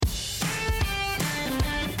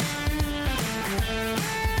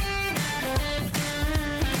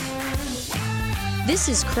This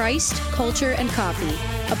is Christ, Culture, and Coffee,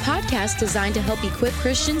 a podcast designed to help equip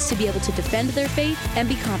Christians to be able to defend their faith and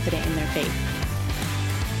be confident in their faith.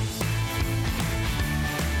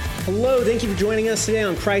 Hello, thank you for joining us today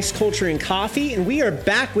on Christ, Culture, and Coffee, and we are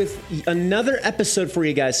back with another episode for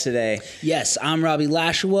you guys today. Yes, I'm Robbie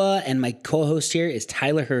Lashua, and my co-host here is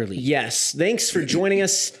Tyler Hurley. Yes, thanks for joining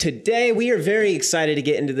us today. We are very excited to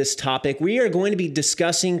get into this topic. We are going to be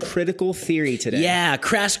discussing critical theory today. Yeah,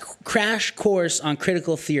 crash course on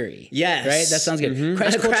critical theory. Yes. Right? That sounds good.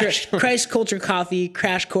 Mm-hmm. Christ, Culture, Coffee,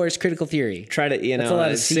 crash course, critical theory. Try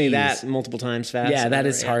to, say that multiple times fast. Yeah, that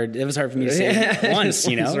is hard. It was hard for me to say it once,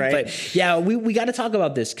 right? But yeah, we got to talk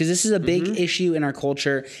about this because this is a big issue in our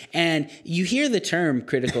culture. And you hear the term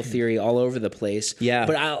critical theory all over the place. Yeah.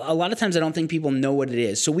 But a lot of times I don't think people know what it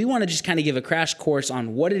is. So we want to just kind of give a crash course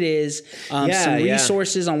on what it is, some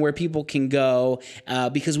resources on where people can go,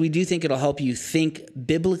 because we do think it'll help you think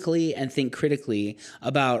biblically and think critically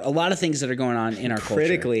about a lot of things that are going on in our culture.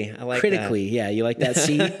 Critically, I like critically, that. Yeah, you like that?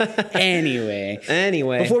 See? Anyway.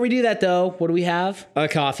 Before we do that, though, what do we have? A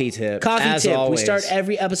coffee tip. Coffee tip. Always. We start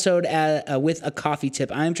every episode with a coffee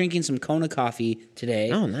tip. I'm drinking some Kona coffee today.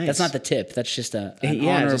 Oh, nice. That's not the tip. That's just an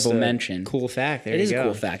honorable mention. Cool fact. There it you is go. a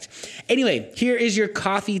cool fact. Anyway, here is your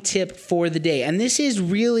coffee tip for the day. And this is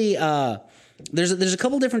really... There's a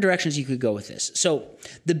couple different directions you could go with this. So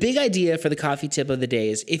the big idea for the coffee tip of the day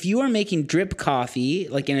is if you are making drip coffee,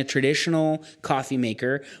 like in a traditional coffee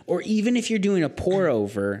maker, or even if you're doing a pour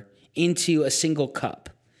over into a single cup,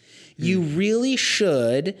 you really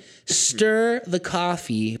should stir the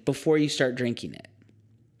coffee before you start drinking it.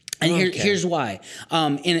 And here's why.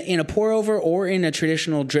 In a pour over or in a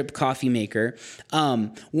traditional drip coffee maker,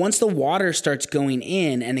 once the water starts going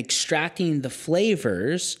in and extracting the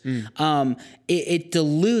flavors, it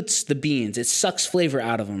dilutes the beans. It sucks flavor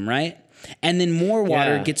out of them, right? And then more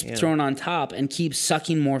water gets thrown on top and keeps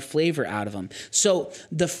sucking more flavor out of them. So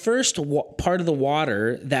the first part of the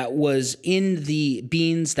water that was in the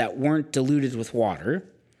beans that weren't diluted with water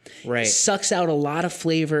sucks out a lot of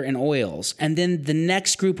flavor and oils. And then the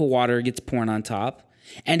next group of water gets poured on top.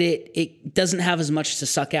 And it doesn't have as much to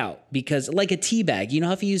suck out because like a tea bag, you know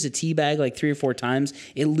how if you use a tea bag like 3 or 4 times,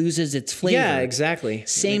 it loses its flavor. Yeah, exactly.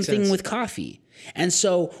 Same thing with coffee. And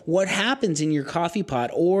so what happens in your coffee pot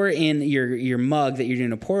or in your mug that you're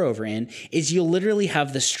doing a pour over in is you'll literally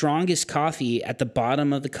have the strongest coffee at the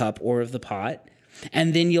bottom of the cup or of the pot.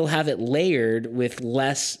 And then you'll have it layered with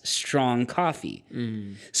less strong coffee.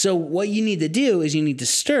 So what you need to do is you need to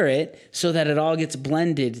stir it so that it all gets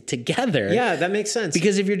blended together. Yeah, that makes sense.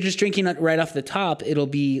 Because if you're just drinking it right off the top, it'll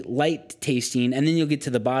be light tasting, and then you'll get to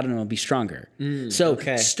the bottom and it'll be stronger.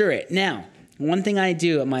 Stir it. Now, one thing I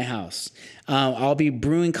do at my house, I'll be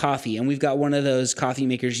brewing coffee, and we've got one of those coffee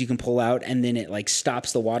makers you can pull out, and then it like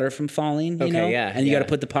stops the water from falling, you know? And you got to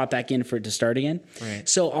put the pot back in for it to start again. Right.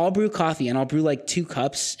 So I'll brew coffee, and I'll brew like 2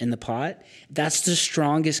 cups in the pot. That's the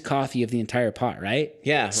strongest coffee of the entire pot, right?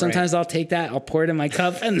 Yeah. Sometimes I'll take that, I'll pour it in my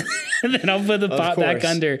cup, and then I'll put the pot back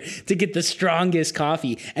under to get the strongest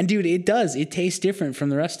coffee. And dude, it does. It tastes different from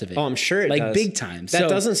the rest of it. Oh, I'm sure it does. Like big time. That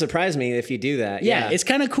doesn't surprise me if you do that. Yeah, it's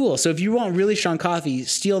kind of cool. So if you want really strong coffee,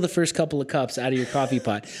 steal the first couple of cups out of your coffee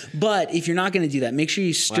pot. But if you're not going to do that, make sure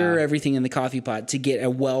you stir everything in the coffee pot to get a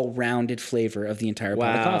well-rounded flavor of the entire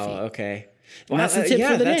pot of coffee. Okay. Well, that's the tip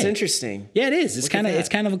for the day. That's interesting. Yeah, it is. It's kind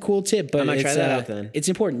of a cool tip, but I might try that out then. It's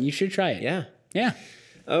important. You should try it. Yeah.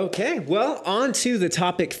 Okay, well, on to the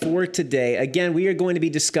topic for today. Again, we are going to be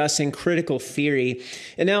discussing critical theory.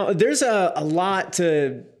 And now there's a lot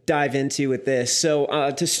to dive into with this.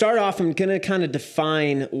 So to start off, I'm going to kind of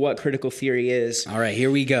define what critical theory is. All right,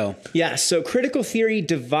 here we go. Yeah, so critical theory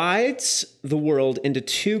divides the world into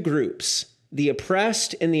 2 groups, the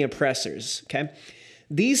oppressed and the oppressors, okay?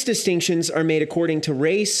 These distinctions are made according to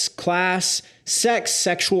race, class, sex,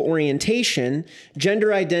 sexual orientation,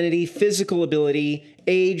 gender identity, physical ability,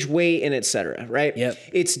 age, weight, and etc., right? Yep.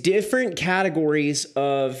 It's different categories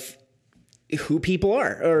of who people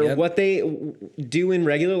are or what they do in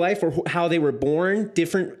regular life or how they were born,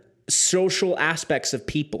 different social aspects of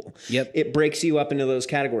people. It breaks you up into those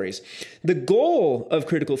categories. The goal of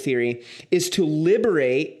critical theory is to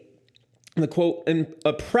liberate the quote, and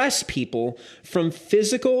oppress people from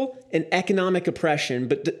physical and economic oppression,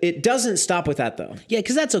 but it doesn't stop with that though. Yeah,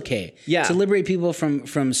 because that's okay. Yeah. To liberate people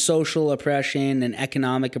from social oppression and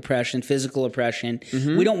economic oppression, physical oppression.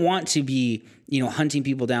 We don't want to be, hunting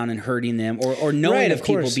people down and hurting them, or knowing of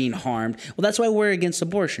people being harmed. Well, that's why we're against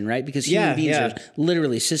abortion, right? Because human beings are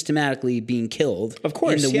literally systematically being killed in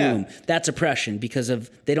the womb. That's oppression because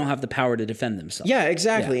they don't have the power to defend themselves. Yeah,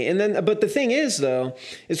 exactly. Yeah. And then, but the thing is, though,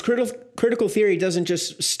 is critical theory doesn't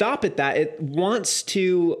just stop at that. It wants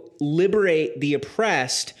to liberate the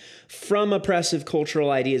oppressed from oppressive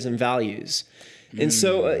cultural ideas and values. And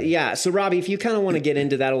so, so Robbie, if you kind of want to get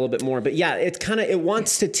into that a little bit more, but it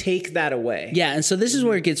wants to take that away. Yeah. And so this is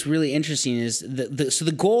where it gets really interesting is so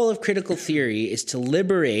the goal of critical theory is to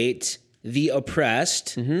liberate the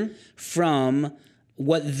oppressed from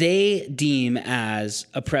what they deem as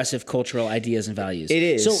oppressive cultural ideas and values. It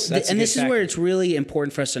is. So, this is where it's really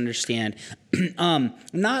important for us to understand.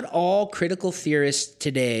 Not all critical theorists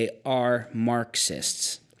today are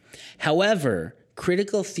Marxists. However,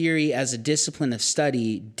 critical theory as a discipline of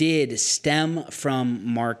study did stem from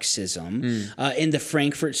Marxism in the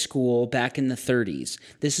Frankfurt School back in the 30s.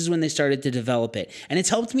 This is when they started to develop it. And it's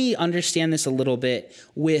helped me understand this a little bit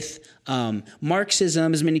with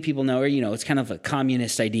Marxism, as many people know, it's kind of a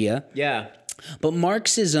communist idea. Yeah. But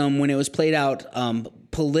Marxism, when it was played out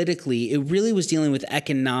politically, it really was dealing with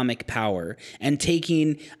economic power and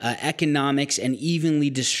taking economics and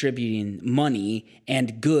evenly distributing money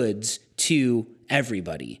and goods to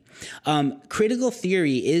everybody. Critical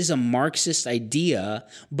theory is a Marxist idea,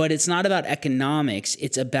 but it's not about economics.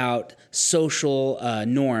 It's about social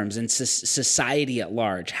norms and society at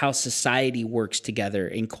large, how society works together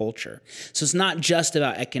in culture. So it's not just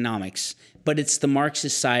about economics, but it's the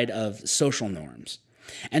Marxist side of social norms.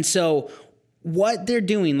 And so what they're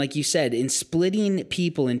doing, like you said, in splitting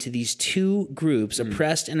people into these two groups,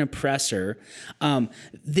 oppressed and oppressor,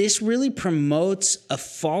 this really promotes a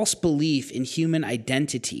false belief in human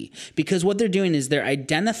identity. Because what they're doing is they're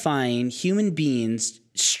identifying human beings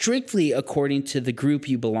strictly according to the group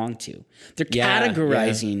you belong to. They're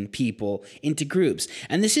categorizing people into groups.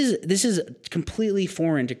 And this is completely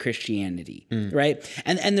foreign to Christianity, right?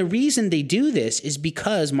 And the reason they do this is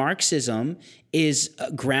because Marxism is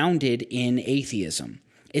grounded in atheism.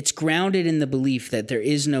 It's grounded in the belief that there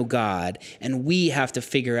is no God, and we have to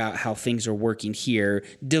figure out how things are working here,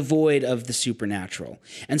 devoid of the supernatural.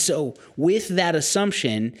 And so with that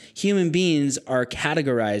assumption, human beings are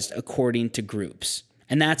categorized according to groups.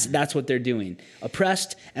 And that's what they're doing.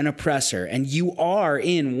 Oppressed and oppressor. And you are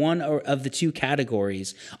in one of the two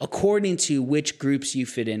categories according to which groups you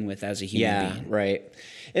fit in with as a human being. Yeah, right.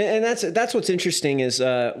 And that's what's interesting is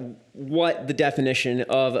what the definition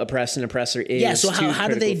of oppressed and oppressor is. Yeah, so how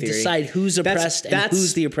do they decide who's oppressed and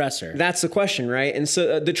who's the oppressor? That's the question, right? And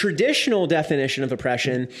so the traditional definition of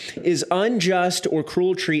oppression is unjust or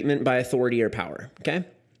cruel treatment by authority or power, okay?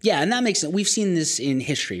 Yeah, and that makes sense. We've seen this in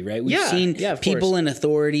history, right? We've seen people in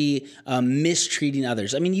authority mistreating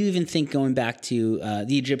others. I mean, you even think going back to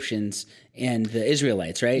the Egyptians and the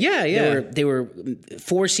Israelites, right? Yeah. They were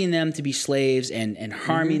forcing them to be slaves and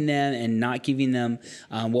harming them and not giving them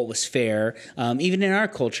what was fair. Even in our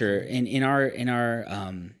culture, in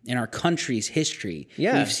our country's history,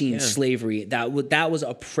 we've seen slavery. That was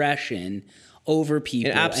oppression over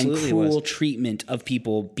people and cruel treatment of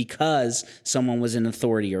people because someone was in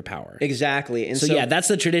authority or power. Exactly. And so that's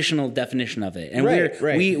the traditional definition of it. And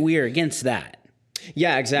we are against that.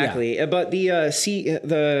 Yeah, exactly. Yeah. But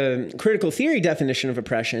the critical theory definition of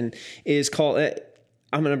oppression is called,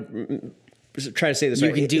 I'm going to try to say this right.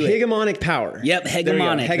 You can do hegemonic power. Yep,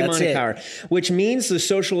 hegemonic. Hegemonic power, which means the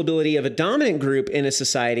social ability of a dominant group in a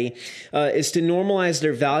society is to normalize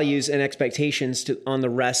their values and expectations on the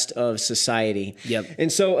rest of society. Yep.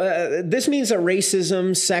 And so this means that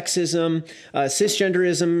racism, sexism,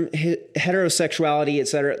 cisgenderism, heterosexuality,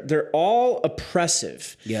 etc., they're all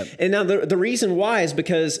oppressive. Yep. And now the reason why is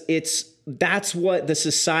because that's what the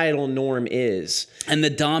societal norm is. And the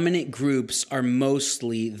dominant groups are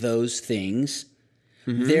mostly those things.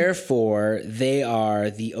 Mm-hmm. Therefore, they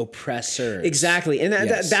are the oppressors. Exactly. And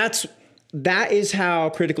that is how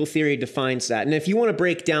critical theory defines that. And if you want to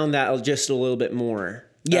break down that just a little bit more,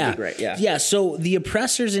 that'd be great. Yeah. Yeah. So the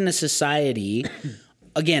oppressors in a society,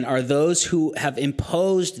 again, are those who have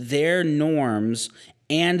imposed their norms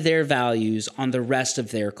and their values on the rest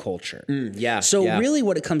of their culture. Really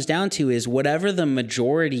what it comes down to is whatever the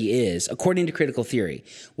majority is, according to critical theory,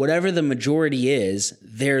 whatever the majority is,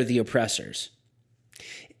 they're the oppressors.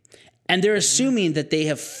 And they're assuming that they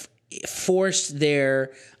have forced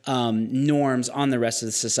their norms on the rest of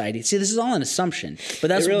the society. See, this is all an assumption, but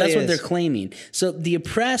that's what they're claiming. So the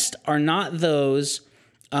oppressed are not those,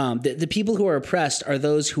 the people who are oppressed are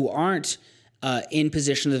those who aren't in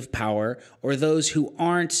positions of power, or those who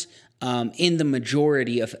aren't in the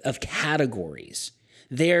majority of categories.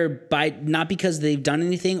 they're not because they've done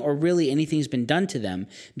anything or really anything's been done to them,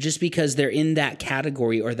 just because they're in that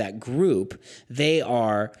category or that group, they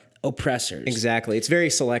are oppressors. Exactly. It's very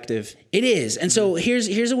selective. It is. And so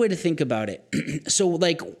here's a way to think about it. So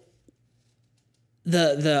like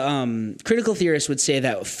the critical theorists would say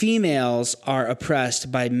that females are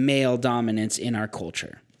oppressed by male dominance in our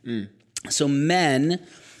culture. So men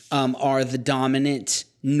are the dominant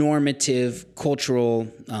normative cultural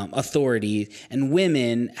authority, and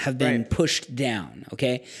women have been pushed down.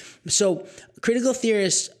 Okay. So critical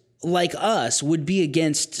theorists like us would be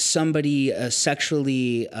against somebody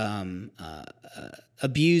sexually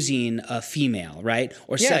abusing a female, right?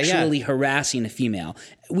 Or sexually harassing a female.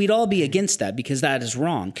 We'd all be against that because that is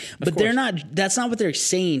wrong. But they're not, that's not what they're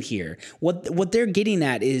saying here. What they're getting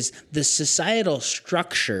at is the societal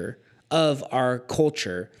structure of our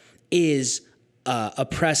culture is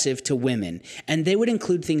oppressive to women. And they would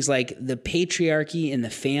include things like the patriarchy in the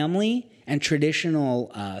family and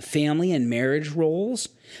traditional family and marriage roles.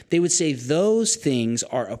 They would say those things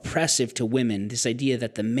are oppressive to women. This idea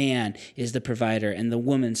that the man is the provider and the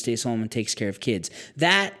woman stays home and takes care of kids.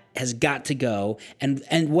 That has got to go.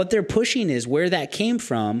 And what they're pushing is where that came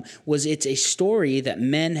from was it's a story that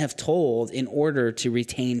men have told in order to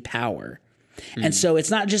retain power. And so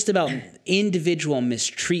it's not just about individual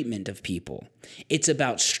mistreatment of people. It's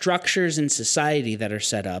about structures in society that are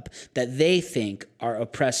set up that they think are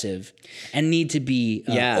oppressive and need to be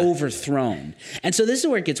overthrown. And so this is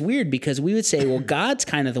where it gets weird, because we would say, well, God's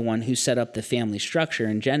kind of the one who set up the family structure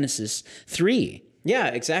in Genesis 3. Yeah,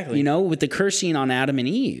 exactly. You know, with the cursing on Adam and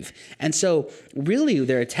Eve. And so really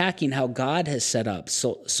they're attacking how God has set up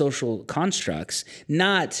social constructs,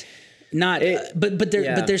 but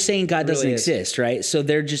they're saying God doesn't exist, right? So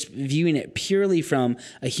they're just viewing it purely from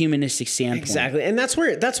a humanistic standpoint. Exactly, and that's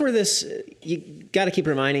where this, you got to keep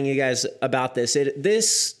reminding you guys about this.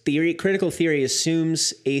 This theory, critical theory,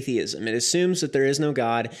 assumes atheism. It assumes that there is no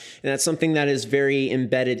God, and that's something that is very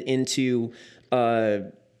embedded into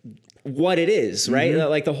what it is, right?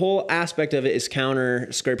 Like the whole aspect of it is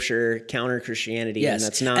counter scripture, counter Christianity. Yes. And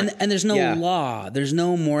that's not, and there's no law, there's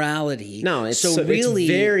no morality. No, it's really,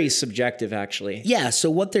 it's very subjective, actually. Yeah. So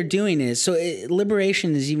what they're doing is,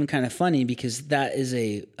 liberation is even kind of funny because that is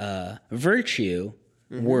a virtue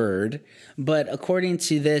word, but according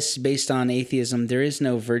to this, based on atheism, there is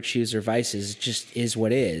no virtues or vices. It just is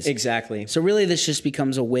what is. Exactly. So really this just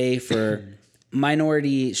becomes a way for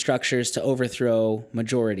minority structures to overthrow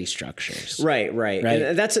majority structures. Right.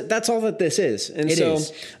 And that's all that this is. And it so,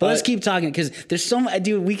 is. But let's keep talking, because there's so much.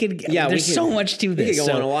 Dude, there's so much to this. We could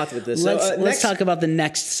go on a lot with this. Let's talk about the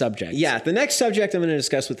next subject. Yeah, the next subject I'm going to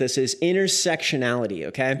discuss with this is intersectionality.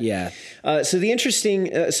 Okay. Yeah. So the interesting,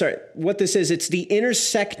 what this is, it's the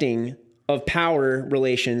intersecting of power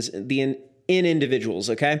relations in individuals.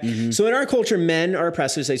 Okay. So in our culture, men are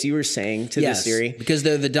oppressors, as you were saying to this theory, because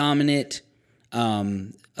they're the dominant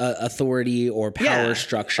authority or power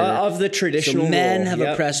structure of the traditional. So men role. have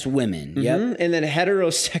oppressed women. And then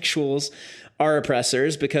heterosexuals are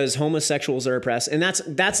oppressors because homosexuals are oppressed. And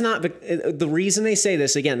that's not the reason they say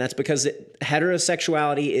this. Again, that's because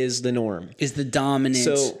heterosexuality is the norm, is the dominant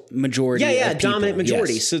majority. Yeah, dominant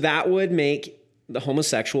majority. Yes. So that would make the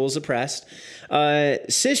homosexuals oppressed.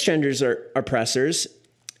 Cisgenders are oppressors,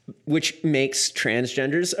 which makes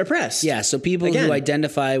transgenders oppressed. Yeah, so people who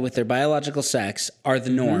identify with their biological sex are the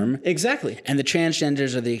norm. Exactly. And the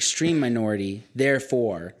transgenders are the extreme minority.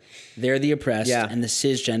 Therefore, they're the oppressed, and the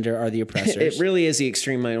cisgender are the oppressors. It really is the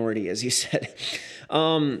extreme minority, as you said.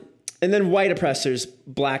 And then white oppressors,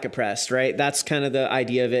 black oppressed, right? That's kind of the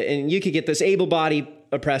idea of it. And you could get this able-bodied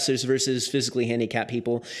oppressors versus physically handicapped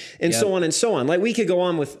people, and so on and so on. Like, we could go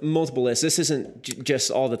on with multiple lists. This isn't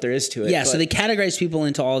just all that there is to it. Yeah, so they categorize people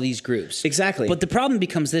into all these groups. Exactly. But the problem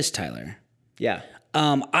becomes this, Tyler. Yeah.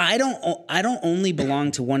 I don't only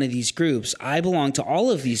belong to one of these groups. I belong to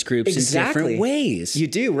all of these groups in different ways. You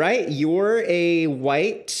do, right? You're a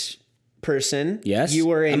white person. Yes.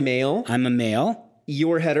 You are a male. I'm a male.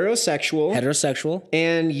 You're heterosexual.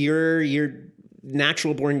 And you're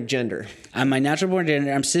natural born gender. I'm my natural born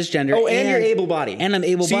gender. I'm cisgender. Oh, and you're able-bodied. And I'm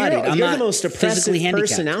able-bodied. So you're the most oppressive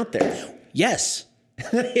person out there. Yes.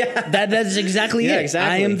 That is exactly it.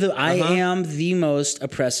 Exactly. I am the most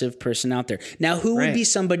oppressive person out there. Now, who would be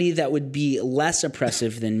somebody that would be less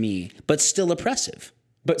oppressive than me, but still oppressive?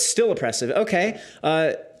 Okay.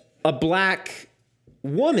 A black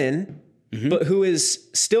woman, but who is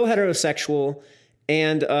still heterosexual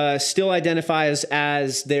and still identifies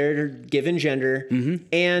as their given gender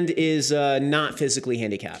and is not physically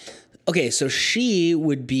handicapped. Okay, so she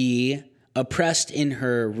would be oppressed in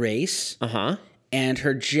her race and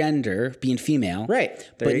her gender, being female.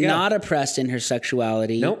 Right. But not oppressed in her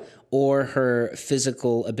sexuality or her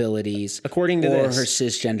physical abilities. According to or this. her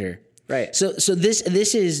cisgender. Right. So this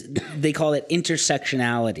is, they call it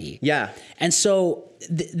intersectionality. Yeah. And so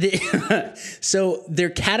so they're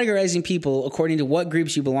categorizing people according to what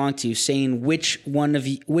groups you belong to, saying which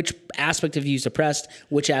aspect of you is oppressed,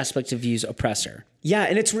 which aspect of you is oppressor. Yeah,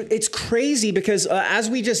 and it's crazy because as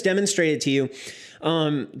we just demonstrated to you,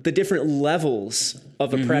 the different levels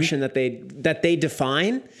of oppression that they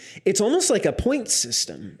define, it's almost like a point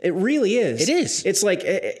system. It really is. It is. It's like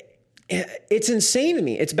it's insane to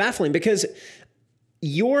me. It's baffling because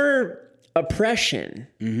your oppression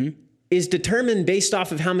is determined based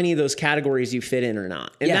off of how many of those categories you fit in or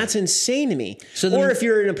not. And that's insane to me. Or if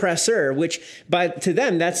you're an oppressor, which to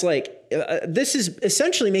them, that's like, this is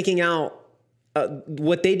essentially making out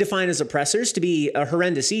what they define as oppressors to be a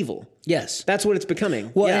horrendous evil. Yes. That's what it's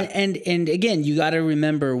becoming. Well, and again, you got to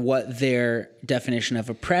remember what their definition of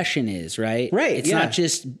oppression is, right? Right. It's not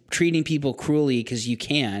just treating people cruelly because you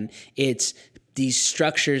can. It's these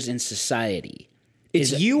structures in society.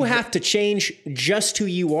 You have to change just who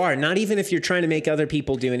you are, not even if you're trying to make other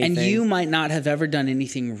people do anything. And you might not have ever done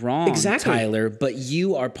anything wrong, Tyler, but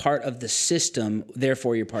you are part of the system,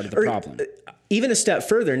 therefore you're part of the problem. Even a step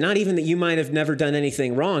further, not even that you might have never done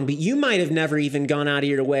anything wrong, but you might have never even gone out of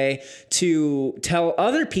your way to tell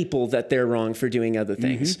other people that they're wrong for doing other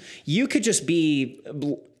things. You could just be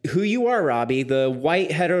who you are, Robbie, the white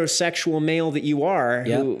heterosexual male that you are,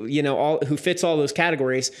 who fits all those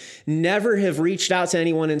categories, never have reached out to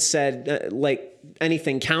anyone and said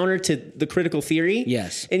anything counter to the critical theory.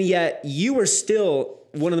 Yes. And yet you are still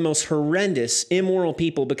one of the most horrendous, immoral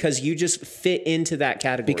people because you just fit into that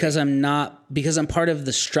category. Because I'm part of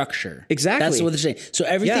the structure. Exactly. That's what they're saying. So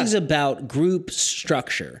everything's about group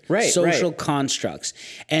structure, social constructs.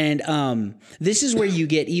 And this is where you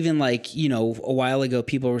get even a while ago,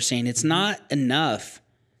 people were saying it's not enough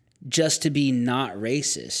just to be not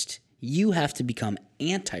racist. You have to become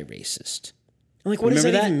anti-racist. Like, what does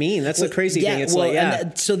that even mean? That's the crazy thing.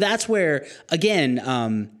 It's so that's where,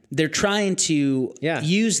 again, they're trying to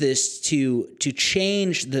use this to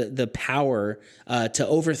change the power to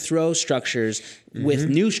overthrow structures with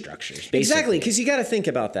new structures. Basically. Exactly, because you got to think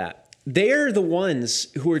about that. They're the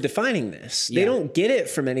ones who are defining this. They don't get it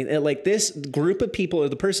from any like this group of people or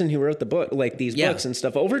the person who wrote the book, like these books and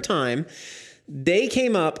stuff. Over time, they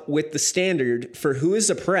came up with the standard for who is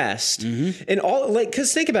oppressed and all.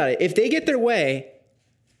 Because think about it, if they get their way,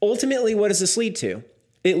 ultimately, what does this lead to?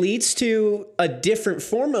 It leads to a different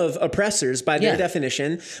form of oppressors by their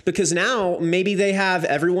definition, because now maybe they have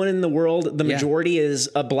everyone in the world. The majority is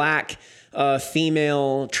a black,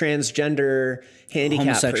 female, transgender,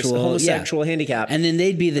 handicapped homosexual handicap. And then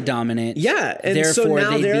they'd be the dominant. Yeah. And therefore, so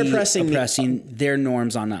now they're oppressing their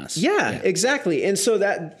norms on us. Yeah, exactly. And so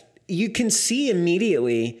that you can see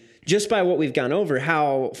immediately, just by what we've gone over,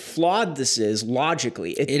 how flawed this is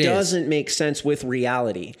logically. It doesn't make sense with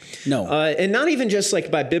reality. No. And not even just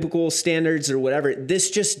like by biblical standards or whatever.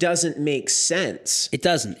 This just doesn't make sense. It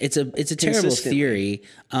doesn't. It's a terrible theory.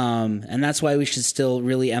 And that's why we should still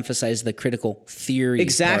really emphasize the critical theory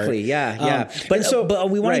Exactly. part. Yeah. But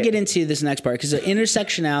we want to get into this next part, because the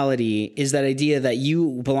intersectionality is that idea that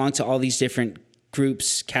you belong to all these different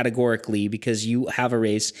groups categorically because you have a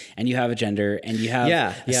race and you have a gender and you have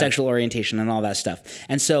a sexual orientation and all that stuff.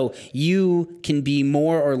 And so you can be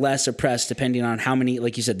more or less oppressed depending on how many,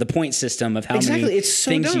 like you said, the point system of how many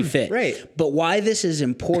things you fit. Right. But why this is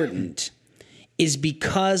important is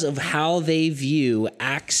because of how they view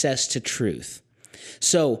access to truth.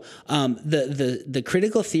 So the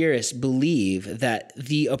critical theorists believe that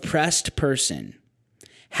the oppressed person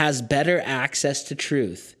has better access to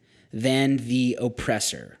truth than the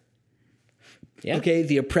oppressor. Yeah. Okay,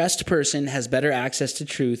 the oppressed person has better access to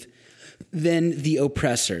truth than the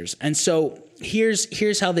oppressors. And so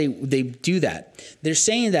here's how they do that. They're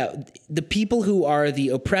saying that the people who are the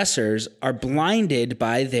oppressors are blinded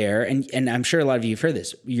by their, and I'm sure a lot of you have heard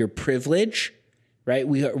this, your privilege, right?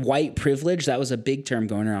 White privilege, that was a big term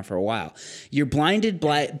going around for a while. You're blinded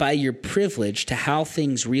by your privilege to how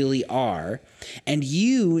things really are, and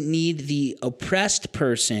you need the oppressed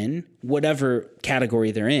person, whatever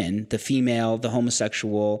category they're in, the female, the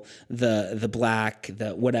homosexual, the black,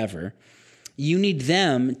 the whatever. You need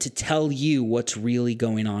them to tell you what's really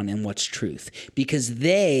going on and what's truth, because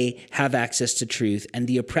they have access to truth and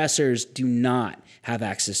the oppressors do not have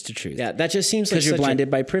access to truth. Yeah, that just seems like because you're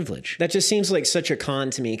blinded by privilege. That just seems like such a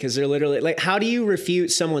con to me, because they're literally like, how do you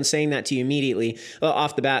refute someone saying that to you immediately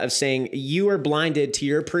off the bat of saying you are blinded to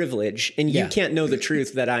your privilege and you can't know the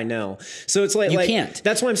truth that I know? So it's like you can't.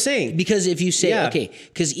 That's what I'm saying. Because if you say okay,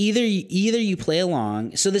 because either you play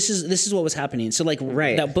along. So this is what was happening. So like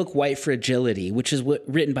that book White Fragility, which is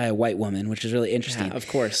written by a white woman, which is really interesting. Yeah, of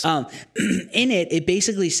course. In it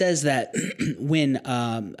basically says that when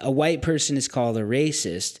a white person is called a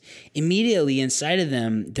racist, immediately inside of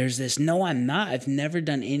them there's this, no, I'm not, I've never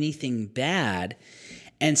done anything bad.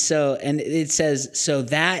 And it says, so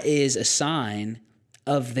that is a sign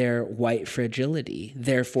of their white fragility,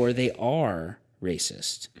 therefore they are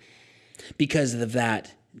racist because of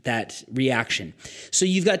that reaction. So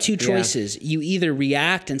you've got two choices. You either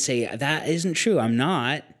react and say, that isn't true, I'm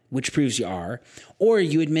not, which proves you are, or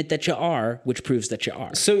you admit that you are, which proves that you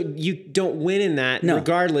are. So you don't win in that,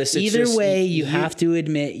 regardless. It's either way, you have to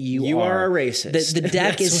admit you are a racist. The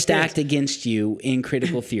deck is stacked against you in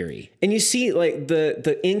critical theory. And you see like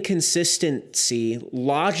the inconsistency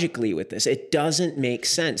logically with this. It doesn't make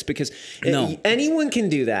sense, because anyone can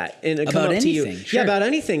do that and come up to you. Sure. Yeah, about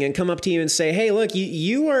anything, and come up to you and say, hey, look,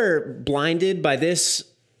 you are blinded by this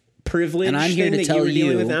privilege, and I'm here to tell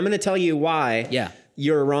you. I'm going to tell you why. Yeah.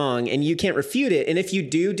 You're wrong, and you can't refute it. And if you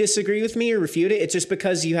do disagree with me or refute it, it's just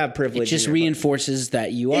because you have privilege. It just reinforces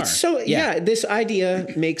that you are. It's so this idea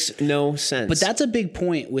makes no sense. But that's a big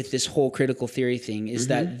point with this whole critical theory thing, is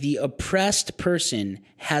that the oppressed person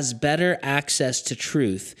has better access to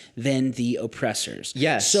truth than the oppressors.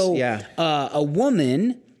 Yes. So a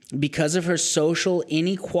woman, because of her social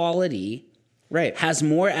inequality, has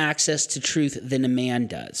more access to truth than a man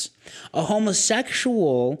does. A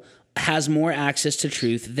homosexual has more access to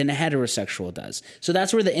truth than a heterosexual does. So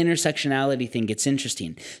that's where the intersectionality thing gets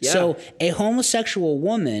interesting. Yeah. So a homosexual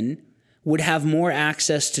woman would have more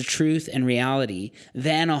access to truth and reality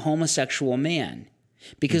than a homosexual man,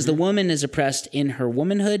 because the woman is oppressed in her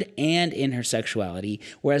womanhood and in her sexuality,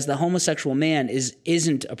 whereas the homosexual man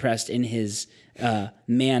isn't oppressed in his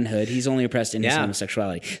manhood. He's only oppressed in his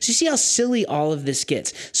homosexuality. So you see how silly all of this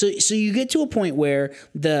gets. So you get to a point where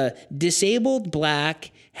the disabled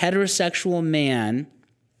black heterosexual man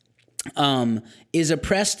is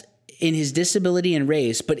oppressed in his disability and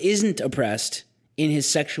race, but isn't oppressed in his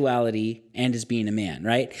sexuality and as being a man,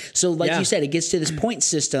 right? So like you said, it gets to this point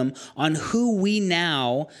system on who we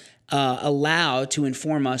now allow to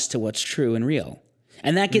inform us to what's true and real.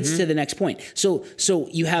 And that gets to the next point. So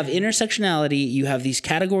you have intersectionality, you have these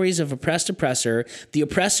categories of oppressed oppressor. The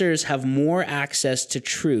oppressors have more access to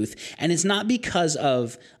truth. And it's not because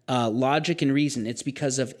of logic and reason. It's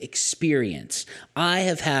because of experience. I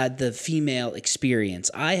have had the female experience.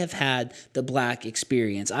 I have had the black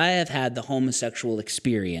experience. I have had the homosexual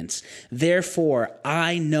experience. Therefore,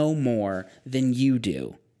 I know more than you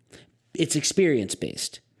do. It's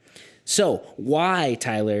experience-based. So why,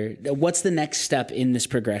 Tyler, what's the next step in this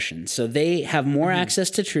progression? So they have more access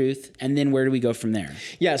to truth, and then where do we go from there?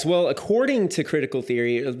 Yes, well, according to critical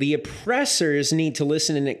theory, the oppressors need to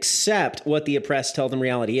listen and accept what the oppressed tell them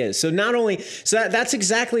reality is. So that's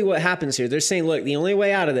exactly what happens here. They're saying, look, the only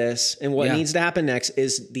way out of this and what needs to happen next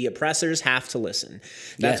is the oppressors have to listen.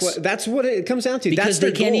 That's what it comes down to. Because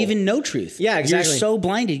they can't even know truth. Yeah, exactly. You're so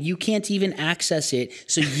blinded, you can't even access it.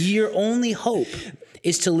 So your only hope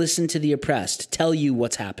is to listen to the oppressed tell you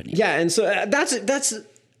what's happening. Yeah, and so that's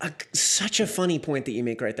such a funny point that you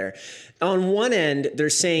make right there. On one end, they're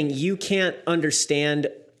saying you can't understand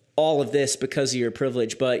all of this because of your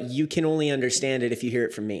privilege, but you can only understand it if you hear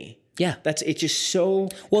it from me. Yeah. It's just so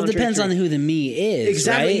well, it depends on who the me is.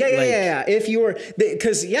 Exactly. Right? Yeah. If you were,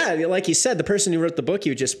 because like you said, the person who wrote the book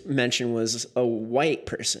you just mentioned was a white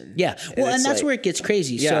person. Yeah. Well, and that's where it gets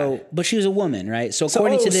crazy. Yeah. So, but she was a woman, right? So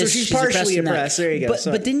according to this, she's partially oppressed. There you go.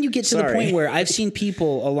 But then you get to the point where I've seen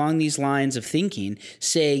people along these lines of thinking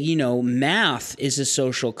say, math is a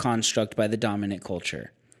social construct by the dominant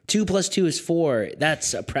culture. 2 + 2 is 4.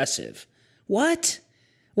 That's oppressive. What?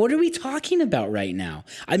 What are we talking about right now?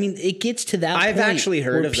 I mean, it gets to that point. I've actually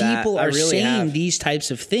heard of that. People are saying these types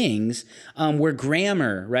of things where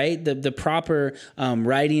grammar, right? The proper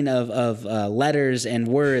writing of letters and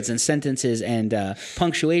words and sentences and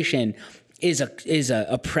punctuation is a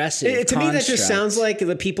oppressive to me, that just sounds like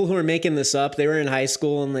the people who are making this up. They were in high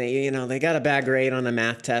school and they got a bad grade on a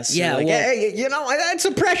math test. Yeah, like, hey, that's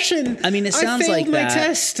oppression. I mean, it sounds like that.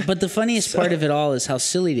 Test. But the funniest part of it all is how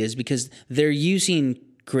silly it is, because they're using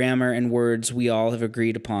grammar and words we all have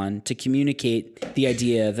agreed upon to communicate the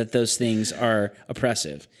idea that those things are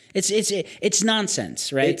oppressive. It's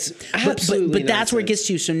nonsense, right? It's absolutely but that's where it gets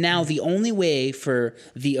to. So now the only way for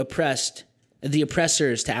the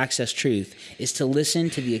oppressors to access truth is to listen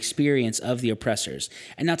to the experience of the oppressors.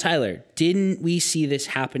 And now, Tyler, didn't we see this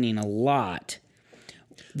happening a lot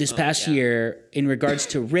this past year in regards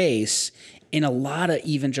to race in a lot of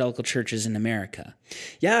evangelical churches in America?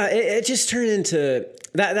 Yeah, it just turned into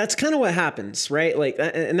that. That's kind of what happens, right? Like,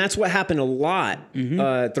 and that's what happened a lot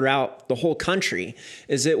throughout the whole country.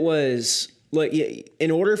 Is it was like,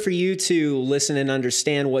 in order for you to listen and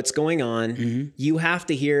understand what's going on, you have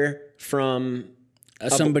to hear from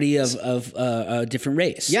somebody of a different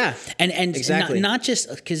race. Yeah, and exactly. Not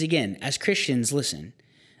just because, again, as Christians, listen,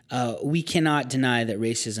 we cannot deny that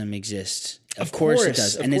racism exists. Of course it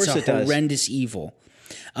does, and it's a horrendous evil.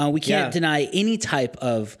 We can't deny any type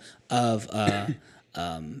of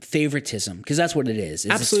favoritism, because that's what it is.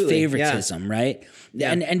 Absolutely, it's favoritism, right?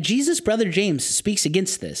 Yeah. And Jesus' brother James speaks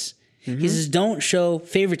against this. He says, don't show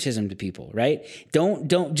favoritism to people, right? Don't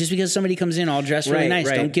just because somebody comes in all dressed really nice,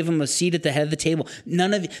 don't give them a seat at the head of the table.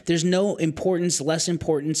 There's no importance, less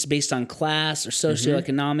importance based on class or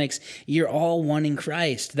socioeconomics. You're all one in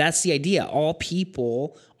Christ. That's the idea. All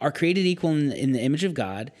people are created equal in the image of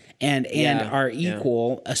God and are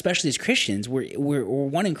equal, especially as Christians. We're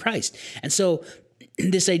one in Christ. And so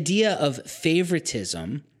this idea of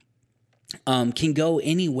favoritism can go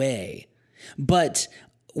any way, but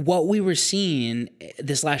what we were seeing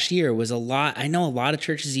this last year was a lot. I know a lot of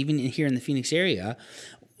churches, even here in the Phoenix area,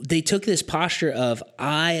 they took this posture of,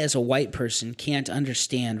 I, as a white person, can't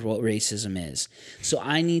understand what racism is. So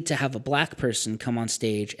I need to have a black person come on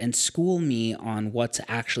stage and school me on what's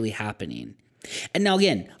actually happening. And now,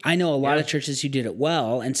 again, I know a lot of churches who did it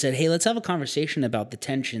well and said, hey, let's have a conversation about the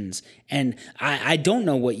tensions. And I don't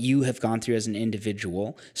know what you have gone through as an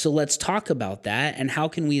individual, so let's talk about that. And how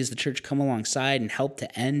can we as the church come alongside and help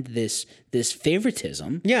to end this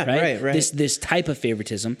favoritism? Yeah, right. This type of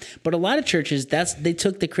favoritism. But a lot of churches, they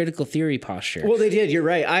took the critical theory posture. Well, they did. You're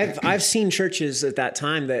right. I've seen churches at that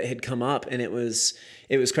time that had come up, and it was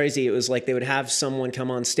crazy. It was like they would have someone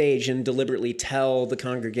come on stage and deliberately tell the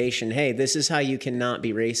congregation, hey, this is how you cannot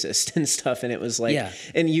be racist and stuff. And it was like,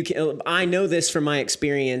 and I know this from my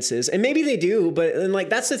experiences, and maybe they do, but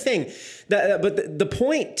that's the thing. But the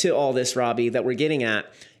point to all this, Robbie, that we're getting at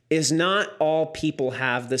is not all people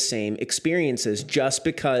have the same experiences just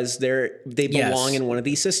because they belong in one of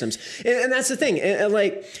these systems. And that's the thing.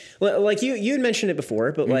 Like you had mentioned it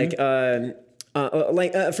before, but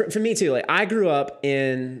for me too, like I grew up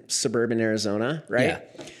in suburban Arizona, right?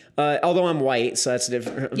 Yeah. Although I'm white, so that's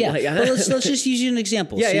different. Yeah. But let's just use you an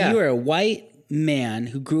example. You are a white man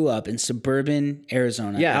who grew up in suburban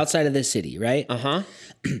Arizona, outside of the city, right?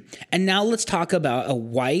 And now let's talk about a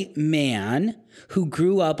white man who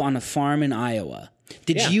grew up on a farm in Iowa.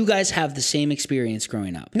 Did you guys have the same experience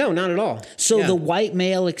growing up? No, not at all. So the white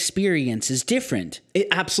male experience is different. It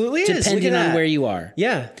absolutely is. Depending on where you are.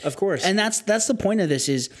 Yeah, of course. And that's the point of this,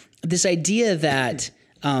 is this idea that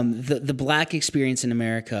the black experience in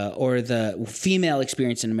America, or the female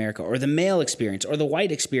experience in America, or the male experience, or the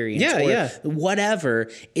white experience, or whatever,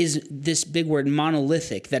 is this big word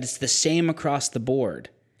monolithic, that it's the same across the board.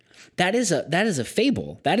 That is a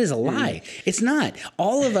fable. That is a lie. It's not.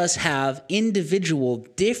 All of us have individual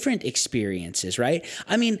different experiences, right?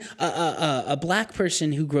 I mean, a black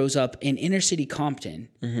person who grows up in inner city Compton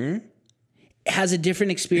has a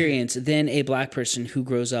different experience than a black person who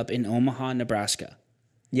grows up in Omaha, Nebraska.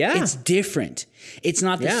 Yeah. It's different. It's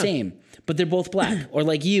not the same, but they're both black. Or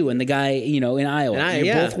like you and the guy, in Iowa.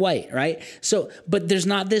 You're both white, right? So, but there's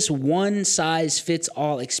not this one size fits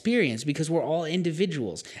all experience, because we're all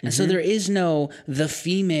individuals. And so there is no the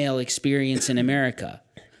female experience in America.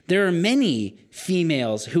 There are many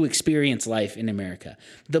females who experience life in America.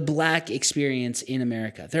 The black experience in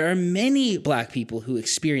America. There are many black people who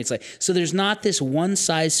experience life. So there's not this one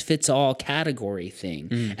size fits all category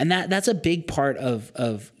thing. And that's a big part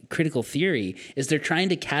of critical theory, is they're trying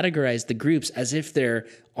to categorize the groups as if they're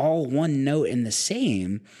all one note and the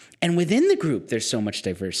same. And within the group, there's so much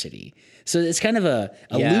diversity. So it's kind of a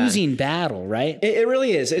losing battle, right? It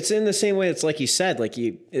really is. It's in the same way. It's like you said,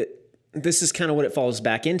 this is kind of what it falls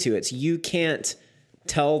back into. It's you can't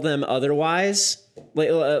tell them otherwise,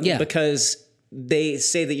 because they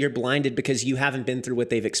say that you're blinded because you haven't been through what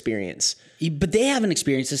they've experienced. But they haven't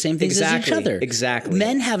experienced the same things as each other. Exactly.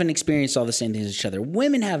 Men haven't experienced all the same things as each other.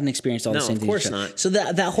 Women haven't experienced all the same things as each other. Not. So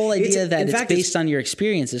that whole idea that it's based on your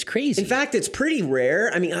experience is crazy. In fact, it's pretty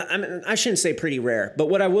rare. I mean, I shouldn't say pretty rare, but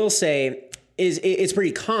what I will say it's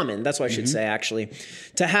pretty common. That's what I should say, actually,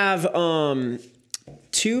 to have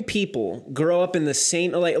two people grow up in the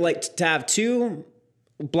same, like to have two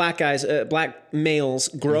black guys, black males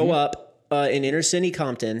grow up in inner city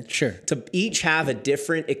Compton, to each have a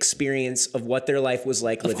different experience of what their life was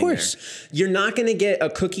like living there. You're not going to get a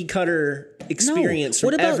cookie cutter experience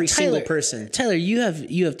from every single person. Tyler, you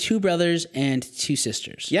have two brothers and two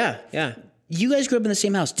sisters. Yeah. You guys grew up in the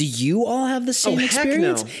same house. Do you all have the same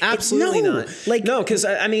experience? Heck no, absolutely not. No, because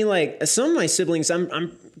I mean, like some of my siblings,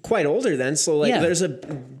 I'm quite older then, so like there's a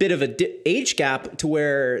bit of a age gap to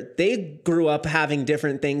where they grew up having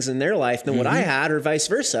different things in their life than what I had, or vice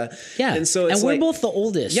versa. Yeah, and so it's we're both the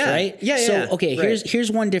oldest, right? Yeah. So okay,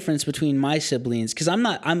 here's one difference between my siblings, because I'm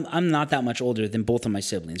not that much older than both of my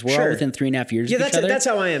siblings. We're all within 3.5 years. of each other. That's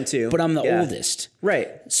how I am too. But I'm the oldest, right?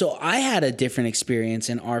 So I had a different experience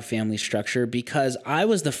in our family structure because I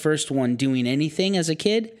was the first one doing anything as a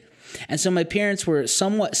kid, and so my parents were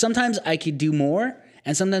sometimes I could do more.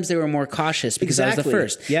 And sometimes they were more cautious because I was the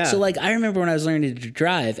first. Yeah. So like I remember when I was learning to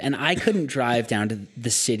drive, and I couldn't drive down to the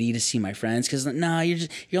city to see my friends because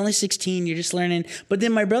you're only 16, you're just learning. But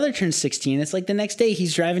then my brother turned 16. It's like the next day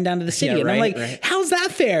he's driving down to the city, and I'm like, how's that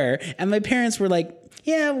fair? And my parents were like,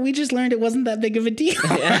 yeah, we just learned it wasn't that big of a deal.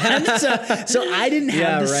 so I didn't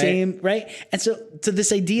have the same, right? And so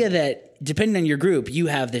this idea that depending on your group, you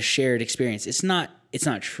have this shared experience. It's not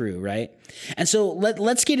true, right? And so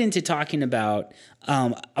let's get into talking about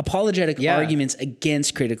apologetic arguments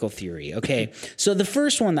against critical theory. Okay, so the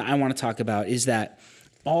first one that I want to talk about is that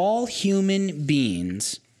all human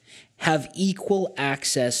beings have equal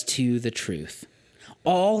access to the truth.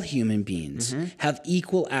 All human beings have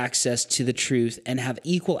equal access to the truth and have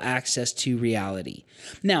equal access to reality.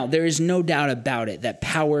 Now, there is no doubt about it that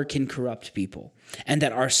power can corrupt people and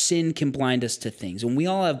that our sin can blind us to things. And we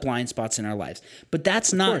all have blind spots in our lives. But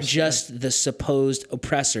that's not just the supposed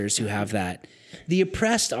oppressors who have that. The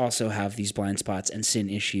oppressed also have these blind spots and sin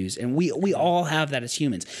issues, and we all have that as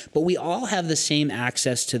humans, but we all have the same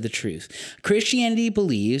access to the truth. Christianity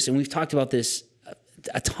believes, and we've talked about this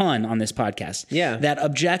a ton on this podcast, that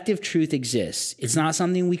objective truth exists. It's not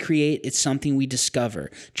something we create, it's something we discover.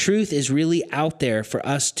 Truth is really out there for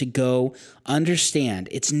us to go understand.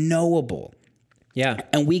 It's knowable. Yeah.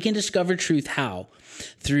 And we can discover truth how?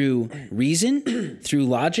 Through reason, through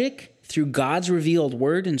logic, through God's revealed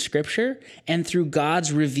word in scripture, and through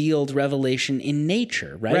God's revealed revelation in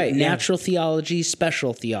nature, right? Natural theology,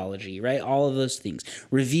 special theology, right? All of those things.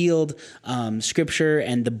 Revealed scripture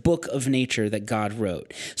and the book of nature that God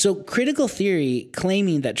wrote. So critical theory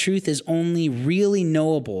claiming that truth is only really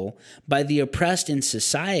knowable by the oppressed in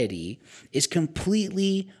society is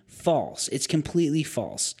completely false. It's completely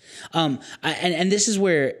false. And this is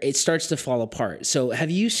where it starts to fall apart. So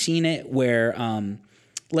have you seen it where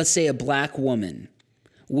let's say a black woman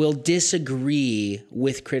will disagree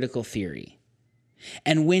with critical theory.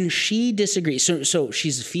 And when she disagrees, so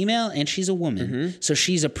she's a female and she's a woman, so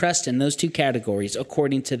she's oppressed in those two categories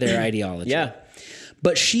according to their ideology. Yeah.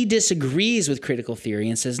 But she disagrees with critical theory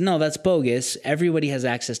and says, no, that's bogus. Everybody has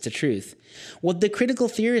access to truth. What the critical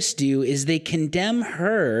theorists do is they condemn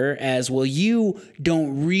her as, well, you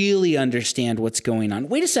don't really understand what's going on.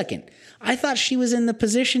 Wait a second. I thought she was in the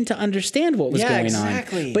position to understand what was going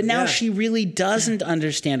on. But now she really doesn't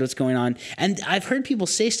understand what's going on. And I've heard people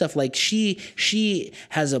say stuff like she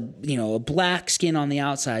has a black skin on the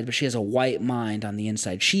outside, but she has a white mind on the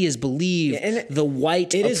inside. She has believed the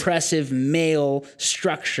white oppressive male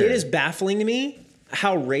structure. It is baffling to me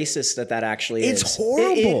how racist that actually is. It's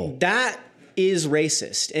horrible. That is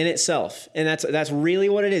racist in itself. And that's really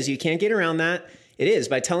what it is. You can't get around that. It is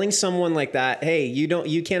by telling someone like that, hey,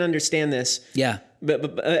 you can't understand this. Yeah.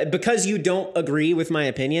 But because you don't agree with my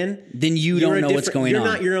opinion, then you don't know what's going on.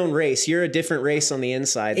 You're not your own race. You're a different race on the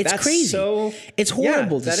inside. It's crazy. It's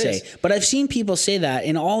horrible to say. Is. But I've seen people say that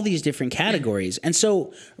in all these different categories. And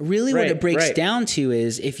so really what it breaks down to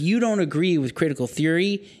is if you don't agree with critical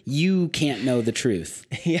theory, you can't know the truth.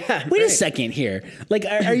 Wait a second here. Like,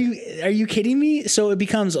 are you kidding me? So it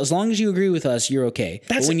becomes, as long as you agree with us, you're okay.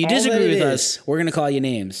 But when you disagree with us, we're going to call you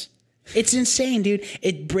names. It's insane, dude.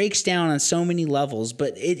 It breaks down on so many levels,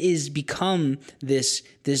 but it is become this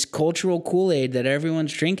cultural Kool-Aid that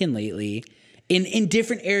everyone's drinking lately in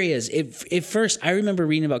different areas. At first, I remember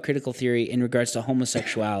reading about critical theory in regards to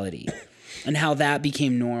homosexuality. and how that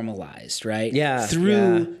became normalized, right? Yeah.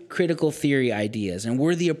 Through critical theory ideas. And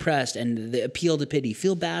we're the oppressed, and the appeal to pity.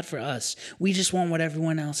 Feel bad for us. We just want what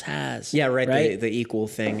everyone else has. Yeah, right. The equal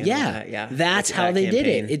thing. And all that. Yeah. That's how they did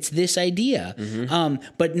it. It's this idea.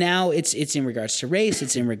 But now it's in regards to race.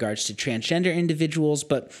 It's in regards to transgender individuals.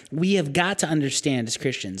 But we have got to understand as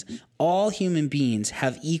Christians, all human beings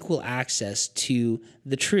have equal access to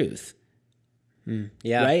the truth.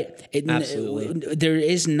 Yeah. Right? Absolutely. There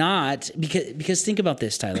is not, because think about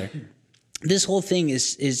this, Tyler. This whole thing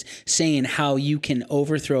is saying how you can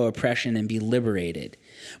overthrow oppression and be liberated.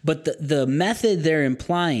 But the method they're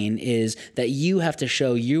implying is that you have to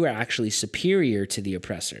show you are actually superior to the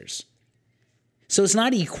oppressors. So it's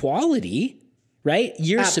not equality, right?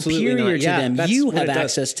 You're superior to them. You have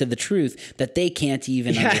access to the truth that they can't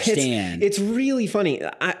even understand. It's really funny.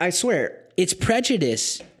 I swear. It's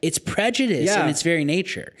prejudice. It's prejudice in its very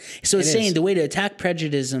nature. So it's saying the way to attack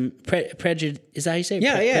prejudice, is that how you say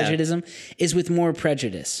it? Prejudice is with more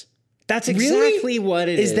prejudice. That's exactly what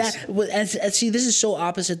it is. See, this is so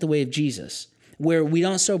opposite the way of Jesus, where we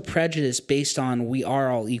don't sow prejudice based on we are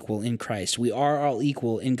all equal in Christ. We are all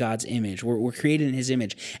equal in God's image. We're created in his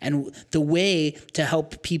image. And the way to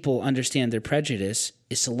help people understand their prejudice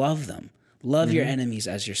is to love them. Love your enemies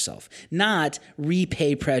as yourself, not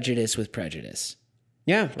repay prejudice with prejudice.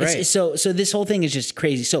 Yeah, right. So this whole thing is just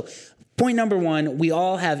crazy. So point number one, we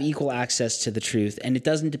all have equal access to the truth, and it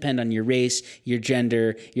doesn't depend on your race, your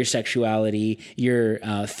gender, your sexuality, your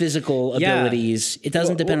physical abilities. It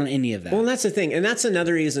doesn't depend on any of that. Well, and that's the thing. And that's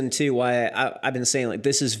another reason, too, why I've been saying, like,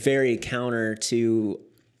 this is very counter to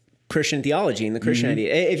Christian theology and the Christian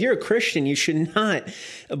idea. If you're a Christian, you should not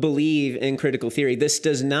believe in critical theory. This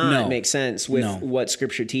does not make sense with what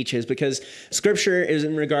Scripture teaches, because Scripture is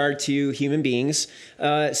in regard to human beings,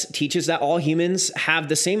 teaches that all humans have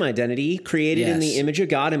the same identity, created in the image of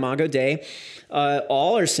God, Imago Dei.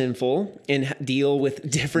 All are sinful and deal with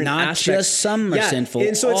different aspects. Not just some are sinful.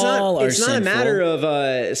 And so it's not a matter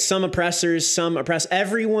of some oppressors, some oppressed.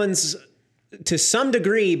 Everyone's, to some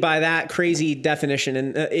degree, by that crazy definition,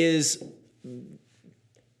 and is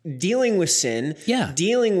dealing with sin,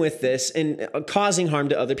 dealing with this, and causing harm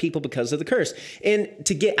to other people because of the curse. And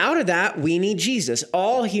to get out of that, we need Jesus.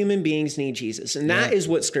 All human beings need Jesus, and that is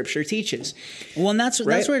what Scripture teaches. Well, and that's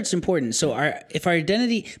where it's important. So if our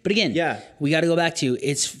identity, but again, we got to go back to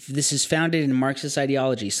this is founded in Marxist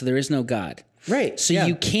ideology. So there is no God. Right. So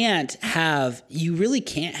you really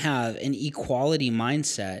can't have an equality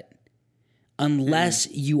mindset unless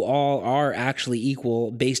you all are actually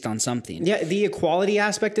equal based on something. Yeah, the equality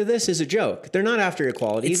aspect of this is a joke. They're not after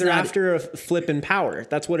equality. They're after a flip in power.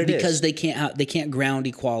 That's what it is. Because they can't ground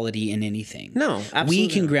equality in anything. No, absolutely. We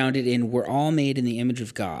can ground it in we're all made in the image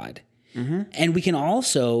of God. And we can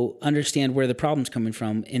also understand where the problem's coming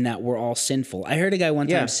from in that we're all sinful. I heard a guy one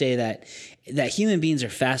time say that human beings are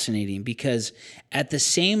fascinating because at the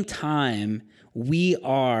same time we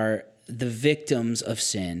are the victims of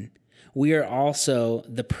sin, we are also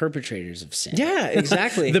the perpetrators of sin. Yeah,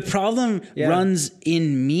 exactly. The problem runs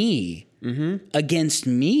in me against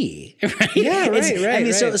me, right? Yeah,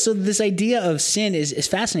 right. So this idea of sin is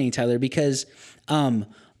fascinating, Tyler, because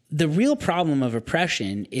the real problem of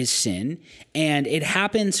oppression is sin, and it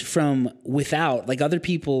happens from without. Like, other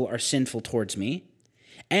people are sinful towards me.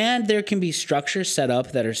 And there can be structures set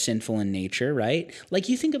up that are sinful in nature, right? Like,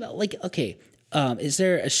 you think about, like, okay, is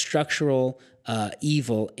there a structural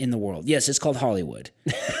evil in the world? Yes, it's called Hollywood.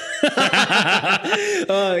 But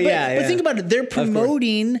think about it. They're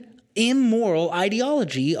promoting immoral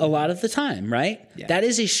ideology a lot of the time, right? Yeah. That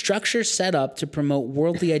is a structure set up to promote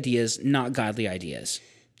worldly ideas, not godly ideas.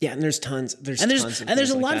 Yeah, and there's tons. There's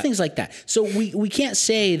a lot of things like that. So we can't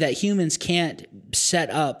say that humans can't set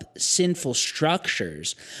up sinful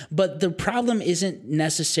structures, but the problem isn't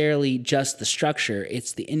necessarily just the structure.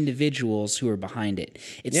 It's the individuals who are behind it.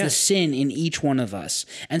 It's the sin in each one of us.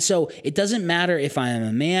 And so it doesn't matter if I am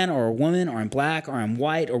a man or a woman or I'm black or I'm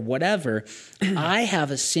white or whatever. I have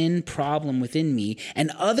a sin problem within me, and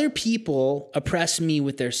other people oppress me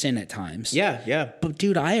with their sin at times. Yeah. But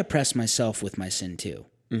dude, I oppress myself with my sin too.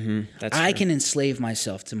 I can enslave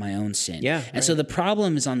myself to my own sin. And so the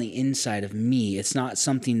problem is on the inside of me. It's not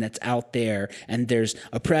something that's out there and there's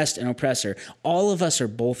oppressed and oppressor. All of us are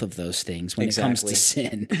both of those things when it comes to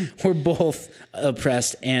sin. We're both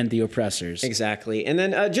oppressed and the oppressors. Exactly. And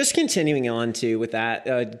then just continuing on with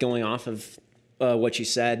that, going off of what you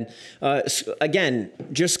said, again,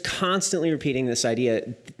 just constantly repeating this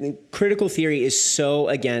idea. Critical theory is so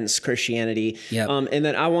against Christianity. And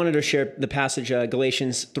then I wanted to share the passage,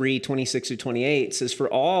 Galatians 3:26-28 says,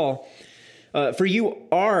 "For all For you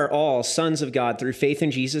are all sons of God through faith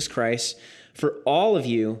in Jesus Christ. For all of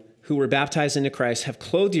you who were baptized into Christ have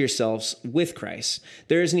clothed yourselves with Christ.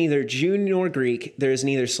 There is neither Jew nor Greek. There is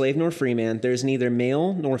neither slave nor free man. There is neither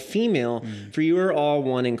male nor female, for you are all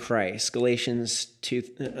one in Christ. Galatians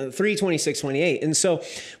 3:26-28. And so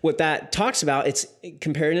what that talks about, it's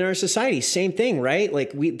compared in our society, same thing, right?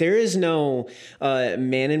 Like there is no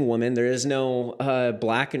man and woman. There is no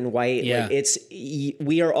black and white. Yeah. Like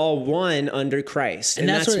we are all one under Christ. And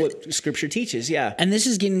that's what Scripture teaches. Yeah. And this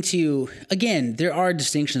is getting to, again, there are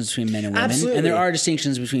distinctions between men and women. Absolutely. And there are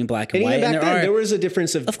distinctions between black and white. Even back then, there was a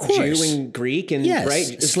difference of Jew and Greek and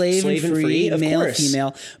right, slave and free, male and course.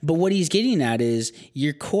 female. But what he's getting at is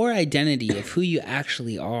your core identity of who you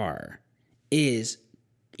actually are is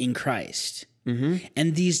in Christ. Mm-hmm.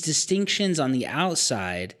 And these distinctions on the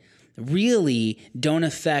outside really don't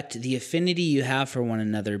affect the affinity you have for one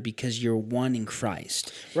another because you're one in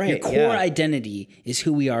Christ. Right. Your core identity is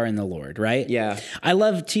who we are in the Lord, right? Yeah. I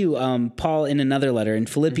love too, Paul in another letter in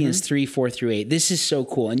Philippians 3:4-8. This is so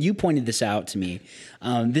cool. And you pointed this out to me.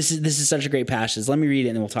 This is such a great passage. Let me read it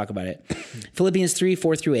and then we'll talk about it. Philippians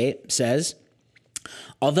 3:4-8 says,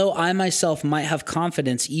 although I myself might have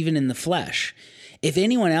confidence even in the flesh, if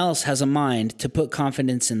anyone else has a mind to put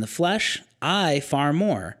confidence in the flesh, I far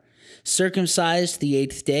more. Circumcised the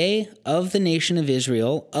 8th day, of the nation of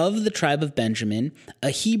Israel, of the tribe of Benjamin, a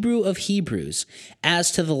Hebrew of Hebrews, as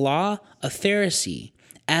to the law, a Pharisee,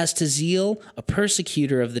 as to zeal, a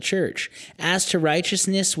persecutor of the church, as to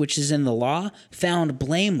righteousness which is in the law, found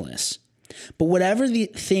blameless. But whatever the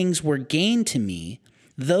things were gained to me,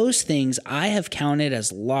 those things I have counted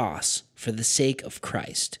as loss for the sake of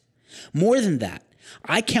Christ. More than that,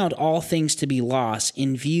 I count all things to be loss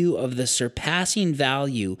in view of the surpassing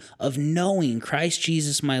value of knowing Christ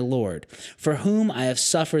Jesus my Lord, for whom I have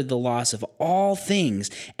suffered the loss of all things,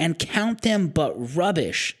 and count them but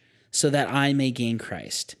rubbish, so that I may gain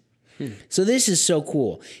Christ. So this is so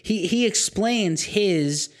cool. He explains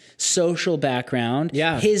his social background,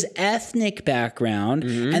 his ethnic background,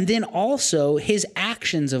 and then also his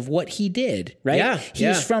actions of what he did, right? Yeah, he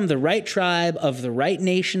was from the right tribe of the right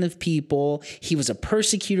nation of people. He was a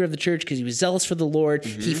persecutor of the church because he was zealous for the Lord.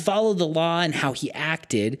 He followed the law and how he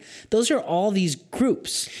acted. Those are all these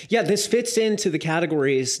groups. Yeah, this fits into the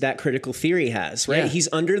categories that critical theory has, right? Yeah. He's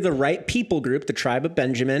under the right people group, the tribe of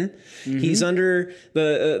Benjamin. He's under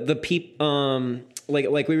the people.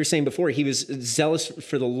 Like we were saying before, he was zealous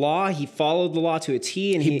for the law. He followed the law to a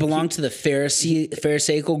T, and he belonged to the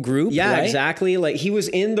Pharisaical group. Yeah, right? exactly. Like he was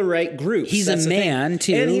in the right group. He's a man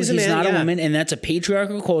too. And he's not a woman, and that's a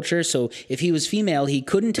patriarchal culture. So if he was female, he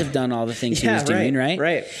couldn't have done all the things he was doing, right?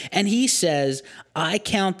 Right. And he says, I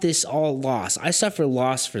count this all loss. I suffer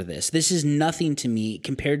loss for this. This is nothing to me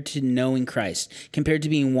compared to knowing Christ, compared to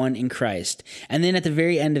being one in Christ. And then at the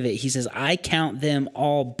very end of it, he says, I count them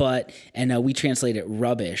all but, and we translate it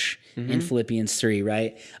rubbish in Philippians 3,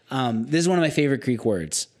 right? This is one of my favorite Greek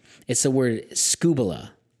words. It's the word skubala.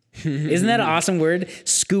 Isn't that an awesome word?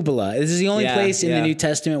 Skubala. This is the only place in the New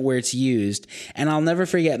Testament where it's used. And I'll never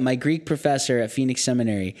forget my Greek professor at Phoenix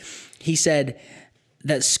Seminary. He said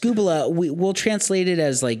that skubala, we'll translate it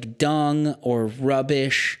as like dung or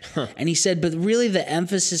rubbish. And he said, but really the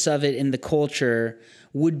emphasis of it in the culture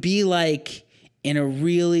would be like in a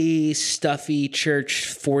really stuffy church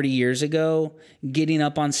 40 years ago, getting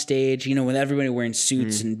up on stage, with everybody wearing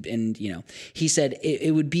suits and he said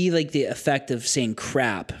it would be like the effect of saying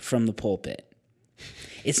crap from the pulpit.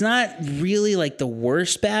 It's not really like the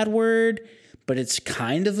worst bad word, but it's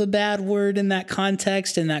kind of a bad word in that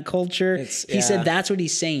context, in that culture. He said that's what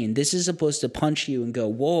he's saying. This is supposed to punch you and go,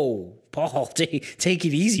 whoa, Paul, take it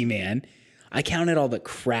easy, man. I count it all but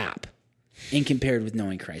crap in compared with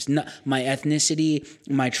knowing Christ. My ethnicity,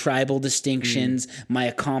 my tribal distinctions, my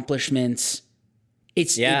accomplishments.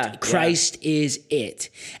 Christ is it.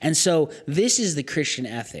 And so this is the Christian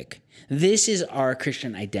ethic. This is our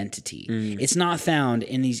Christian identity. It's not found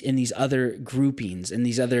in these other groupings and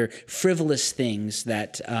these other frivolous things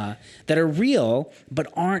that are real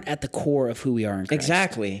but aren't at the core of who we are in Christ.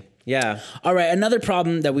 Exactly. Yeah. All right. Another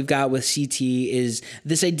problem that we've got with CT is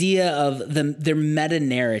this idea of their meta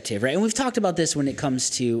narrative, right? And we've talked about this when it comes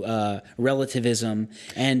to relativism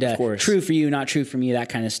and true for you, not true for me, that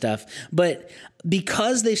kind of stuff. But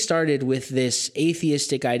because they started with this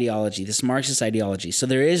atheistic ideology, this Marxist ideology, so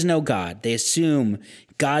there is no God. They assume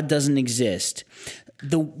God doesn't exist.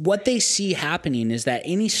 What they see happening is that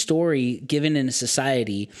any story given in a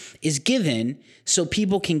society is given so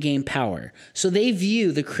people can gain power. So they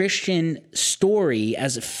view the Christian story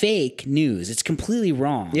as fake news. It's completely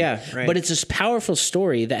wrong. Yeah, right. But it's this powerful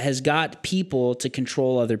story that has got people to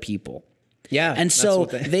control other people. Yeah. And so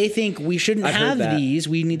they think we shouldn't have these.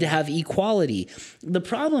 We need to have equality. The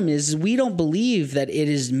problem is we don't believe that it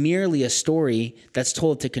is merely a story that's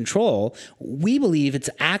told to control. We believe it's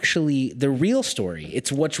actually the real story.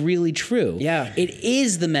 It's what's really true. Yeah. It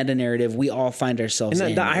is the meta narrative we all find ourselves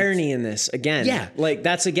in. The irony in this, again. Yeah. Like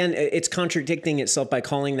that's, again, it's contradicting itself by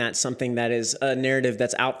calling that something that is a narrative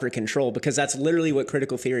that's out for control, because that's literally what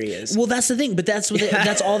critical theory is. Well, that's the thing, but that's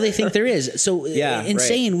that's all they think there is. So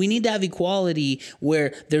saying we need to have equality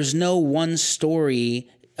where there's no one story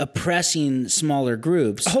oppressing smaller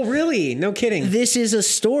groups. Oh, really? No kidding. This is a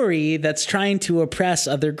story that's trying to oppress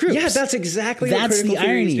other groups. Yeah, that's exactly what critical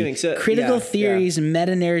theory is doing. So, critical theory's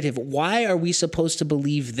meta-narrative. Why are we supposed to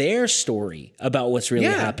believe their story about what's really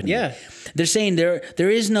happening? Yeah. They're saying there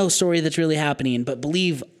is no story that's really happening, but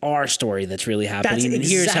believe our story that's really happening. And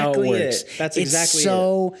here's how it works. That's exactly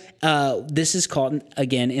it. This is called,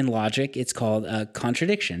 again, in logic, it's called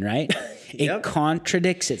contradiction, right? It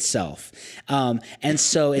contradicts itself. And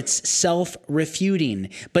so it's self-refuting.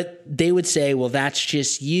 But they would say, well, that's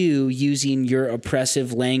just you using your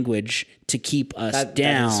oppressive language to keep us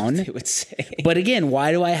down. That is what they would say. But again,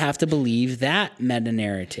 why do I have to believe that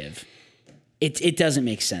meta-narrative? It doesn't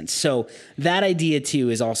make sense. So that idea,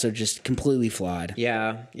 too, is also just completely flawed.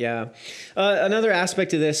 Yeah. Another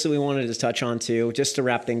aspect of this that we wanted to touch on, too, just to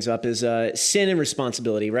wrap things up, is sin and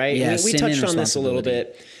responsibility, right? Yeah, we touched on this a little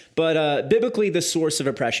bit. But biblically, the source of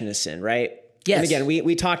oppression is sin, right? Yes. And again,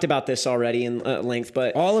 we talked about this already in length,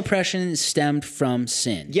 but all oppression stemmed from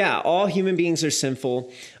sin. Yeah, all human beings are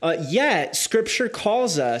sinful. Yet, Scripture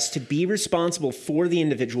calls us to be responsible for the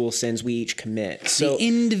individual sins we each commit. So, the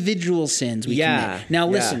individual sins we commit. Now,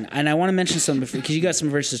 listen, and I want to mention something because you got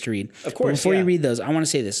some verses to read. Of course. But before you read those, I want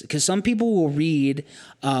to say this, because some people will read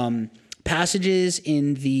passages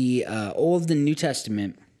in the Old and New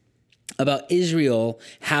Testament about Israel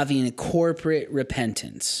having a corporate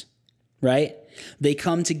repentance. Right? They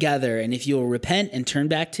come together, and if you'll repent and turn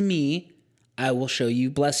back to me, I will show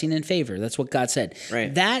you blessing and favor. That's what God said.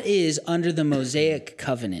 Right. That is under the Mosaic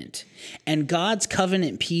covenant. And God's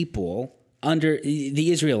covenant people, under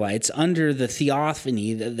the Israelites, under the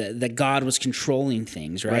theophany, that God was controlling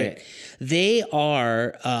things, right? They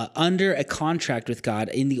are under a contract with God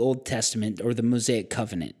in the Old Testament or the Mosaic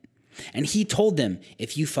covenant. And he told them,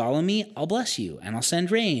 if you follow me, I'll bless you, and I'll send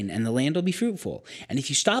rain, and the land will be fruitful. And if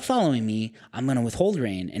you stop following me, I'm going to withhold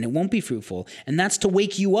rain, and it won't be fruitful. And that's to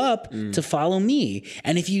wake you up to follow me.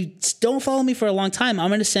 And if you don't follow me for a long time, I'm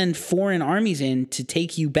going to send foreign armies in to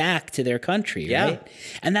take you back to their country, right?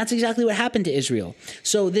 And that's exactly what happened to Israel.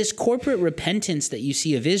 So this corporate repentance that you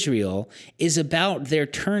see of Israel is about their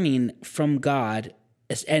turning from God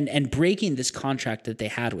and breaking this contract that they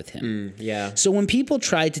had with him. So when people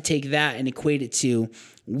tried to take that and equate it to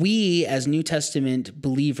we as New Testament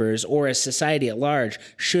believers or as society at large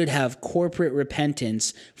should have corporate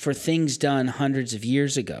repentance for things done hundreds of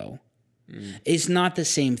years ago, it's not the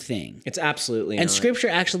same thing. It's absolutely not. And not. Scripture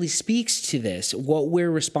actually speaks to this, what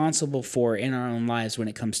we're responsible for in our own lives when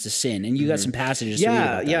it comes to sin. And you got some passages to read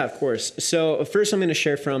about that. Yeah, of course. So first I'm going to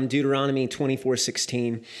share from Deuteronomy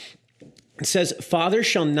 24:16. It says, fathers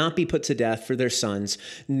shall not be put to death for their sons,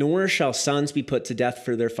 nor shall sons be put to death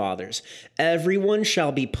for their fathers. Everyone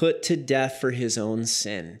shall be put to death for his own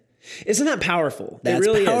sin. Isn't that powerful? That's it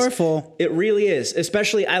really powerful. Is. It really is.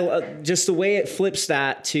 Especially just the way it flips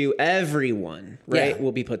that to everyone, right,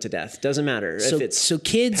 will be put to death. Doesn't matter if it's so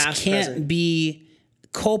kids past, can't present. be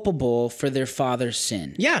culpable for their father's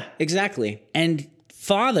sin. Yeah, exactly. And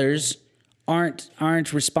fathers aren't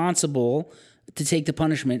responsible to take the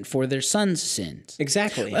punishment for their son's sins.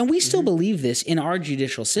 Exactly. And we still believe this in our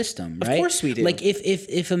judicial system, right? Of course we do. Like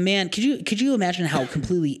if a man, could you imagine how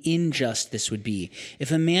completely unjust this would be? If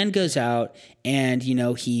a man goes out and,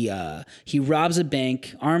 he robs a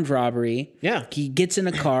bank, armed robbery. Yeah. He gets in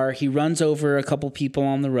a car, he runs over a couple people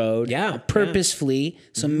on the road. Yeah. Purposefully,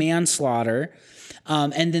 some manslaughter.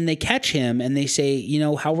 And then they catch him and they say,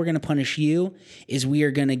 how we're going to punish you is we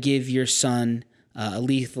are going to give your son a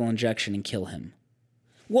lethal injection and kill him.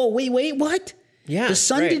 Whoa, wait, what? Yeah, the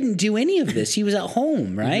son didn't do any of this. He was at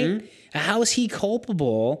home, right? How is he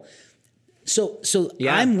culpable? So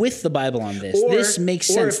I'm with the Bible on this. This makes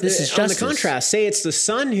sense. This is justice. On the contrast, say it's the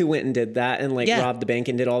son who went and did that and robbed the bank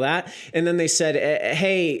and did all that. And then they said,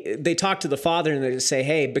 hey, they talked to the father and they say,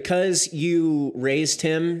 hey, because you raised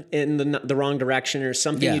him in the wrong direction or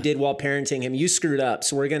something you did while parenting him, you screwed up.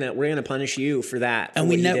 So we're gonna punish you for that. And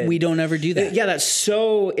we don't ever do that. Yeah, that's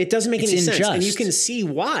so, it doesn't make any sense. Unjust. And you can see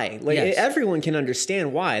why. Everyone can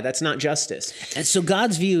understand why. That's not justice. And so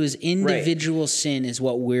God's view is individual sin is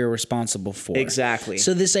what we're responsible for. Exactly.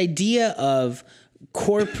 So this idea of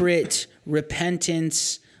corporate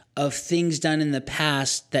repentance of things done in the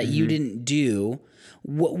past that you didn't do.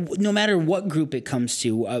 No matter what group it comes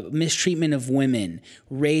to, mistreatment of women,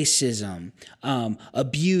 racism,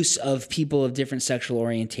 abuse of people of different sexual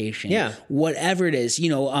orientation, whatever it is,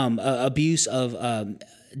 abuse of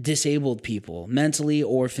disabled people, mentally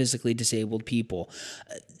or physically disabled people.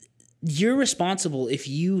 You're responsible if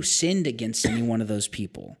you sinned against any one of those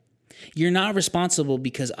people. You're not responsible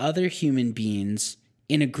because other human beings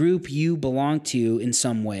in a group you belong to in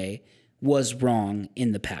some way was wrong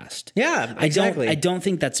in the past. Yeah, exactly. I don't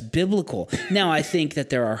think that's biblical. Now, I think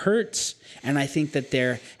that there are hurts, and I think that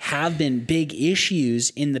there have been big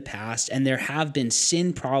issues in the past, and there have been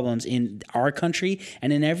sin problems in our country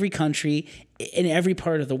and in every country, in every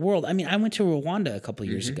part of the world. I mean, I went to Rwanda a couple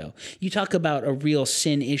of years ago. You talk about a real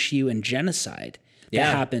sin issue and genocide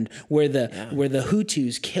that happened where the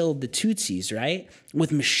Hutus killed the Tutsis, right?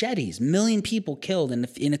 With machetes, 1 million people killed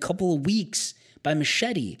in a couple of weeks by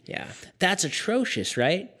machete. Yeah. That's atrocious,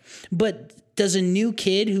 right? But does a new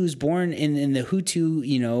kid who's born in the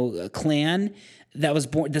Hutu, clan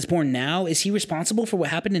that's born now, is he responsible for what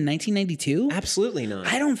happened in 1992? Absolutely not.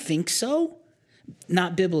 I don't think so.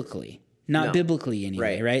 Not biblically. Not biblically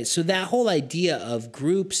anyway, right? So that whole idea of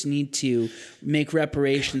groups need to make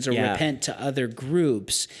reparations or repent to other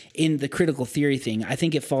groups in the critical theory thing, I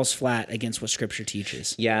think it falls flat against what Scripture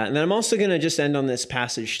teaches. Yeah, and then I'm also going to just end on this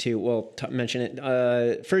passage too. Well, mention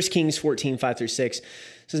it. 1 Kings 14, 5-6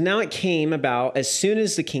 says, "Now it came about as soon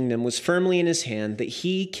as the kingdom was firmly in his hand that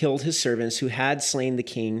he killed his servants who had slain the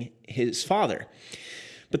king his father.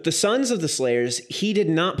 But the sons of the slayers he did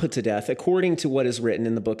not put to death, according to what is written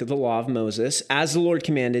in the book of the law of Moses, as the Lord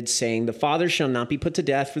commanded, saying, the fathers shall not be put to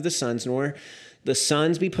death for the sons, nor the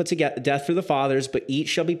sons be put to death for the fathers, but each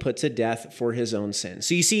shall be put to death for his own sin."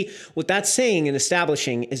 So you see, what that's saying and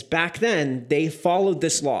establishing is back then, they followed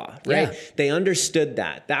this law, right? Yeah. They understood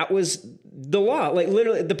that. That was the law. Like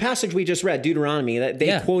literally, the passage we just read, Deuteronomy, that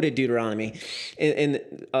they quoted Deuteronomy in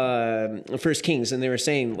 1 Kings, and they were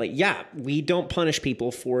saying, like, we don't punish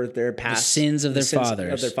people for their past sins of their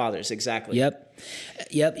fathers. Of their fathers, exactly. Yep.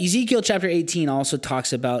 Ezekiel chapter 18 also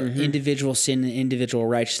talks about individual sin and individual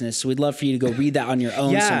righteousness. So we'd love for you to go read that on your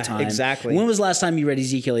own sometime. Exactly. When was the last time you read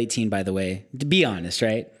Ezekiel 18, by the way? To be honest,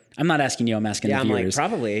 right? I'm not asking you, I'm asking the viewers. I'm like,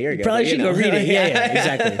 probably a year ago. You probably should go read it. Yeah,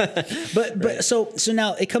 exactly. But so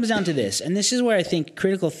now it comes down to this, and this is where I think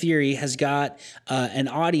critical theory has got an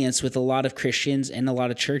audience with a lot of Christians and a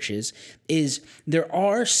lot of churches, is there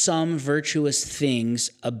are some virtuous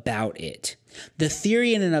things about it. The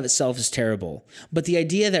theory in and of itself is terrible, but the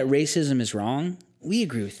idea that racism is wrong, we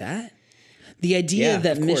agree with that. The idea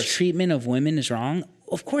that mistreatment of women is wrong,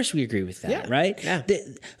 of course we agree with that, right? Yeah.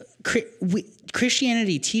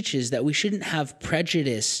 Christianity teaches that we shouldn't have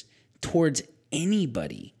prejudice towards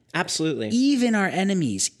anybody. Absolutely. Even our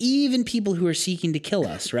enemies, even people who are seeking to kill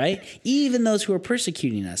us, right? Even those who are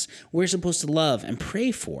persecuting us, we're supposed to love and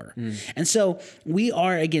pray for. And so we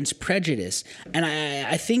are against prejudice. And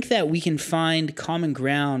I think that we can find common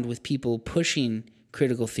ground with people pushing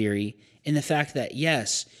critical theory in the fact that,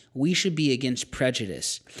 yes, we should be against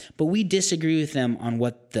prejudice, but we disagree with them on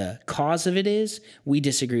what the cause of it is. We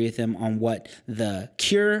disagree with them on what the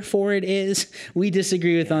cure for it is. We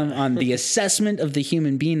disagree with them on the assessment of the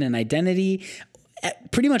human being and identity.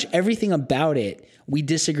 Pretty much everything about it we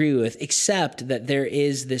disagree with, except that there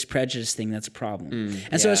is this prejudice thing that's a problem.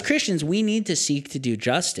 So as Christians, we need to seek to do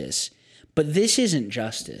justice. But this isn't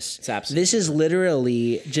justice. It's absolutely this is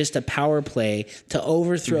literally just a power play to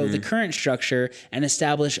overthrow the current structure and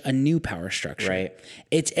establish a new power structure. Right.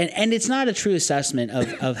 It's and it's not a true assessment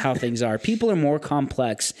of how things are. People are more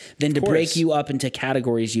complex than to break you up into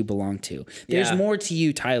categories you belong to. There's more to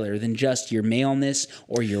you, Tyler, than just your maleness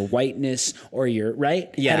or your whiteness or your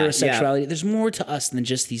heterosexuality. There's more to us than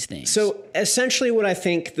just these things. So essentially what I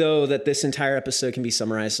think, though, that this entire episode can be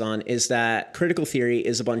summarized on is that critical theory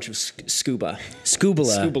is a bunch of Scubala.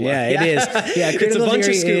 Yeah, it is. Yeah, critical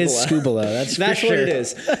theory is Scubala. That's what it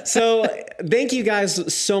is. So thank you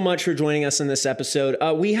guys so much for joining us in this episode.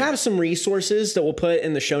 We have some resources that we'll put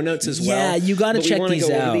in the show notes as well. Yeah, you got to check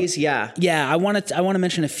these out. Yeah, I want to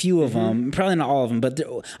mention a few of them. Probably not all of them, but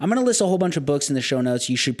I'm going to list a whole bunch of books in the show notes.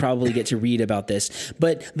 You should probably get to read about this.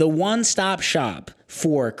 But the one-stop shop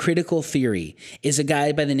for critical theory is a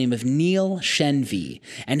guy by the name of Neil Shenvi.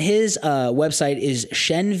 And his website is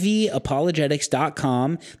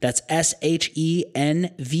shenviapologetics.com. That's SHENVI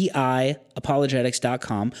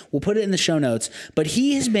apologetics.com. We'll put it in the show notes. But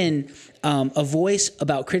he has been a voice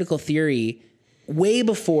about critical theory way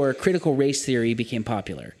before critical race theory became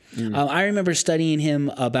popular. I remember studying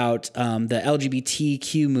him about the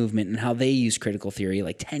LGBTQ movement and how they use critical theory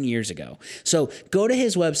like 10 years ago. So go to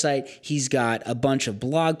his website. He's got a bunch of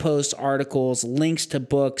blog posts, articles, links to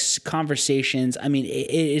books, conversations. I mean, it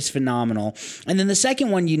is phenomenal. And then the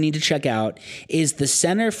second one you need to check out is the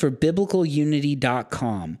Center for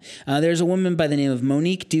BiblicalUnity.com. There's a woman by the name of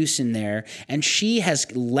Monique Dewson there, and she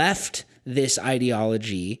has left this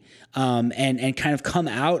ideology and kind of come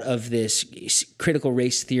out of this critical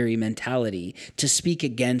race theory mentality to speak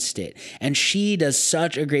against it. And she does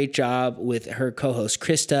such a great job with her co-host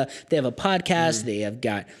Krista. They have a podcast. They have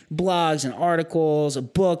got blogs and articles,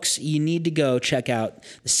 books. You need to go check out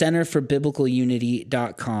the Center for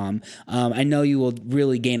BiblicalUnity.com. I know you will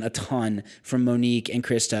really gain a ton from Monique and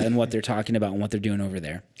Krista and what they're talking about and what they're doing over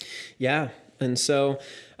there. Yeah. And so,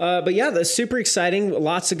 but yeah, that's super exciting.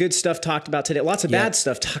 Lots of good stuff talked about today. Lots of bad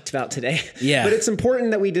stuff talked about today. Yeah. But it's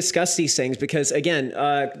important that we discuss these things because, again,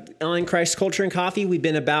 on Christ Culture and Coffee, we've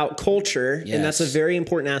been about culture. Yes. And that's a very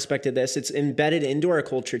important aspect of this. It's embedded into our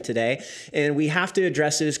culture today. And we have to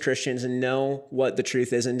address it as Christians and know what the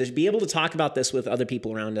truth is and to be able to talk about this with other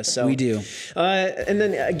people around us. So we do. And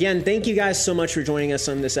then, again, thank you guys so much for joining us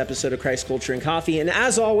on this episode of Christ Culture and Coffee. And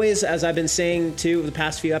as always, as I've been saying too the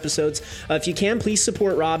past few episodes, if you can, please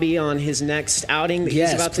support Robbie on his next outing that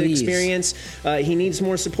he's about to experience. He needs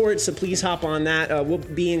more support, so please hop on that. We'll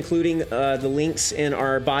be including the links in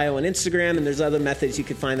our bio on Instagram, and there's other methods you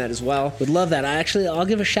could find that as well. Would love that. I'll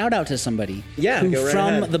give a shout out to somebody who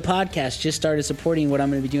from the podcast just started supporting what I'm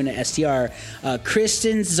going to be doing at STR.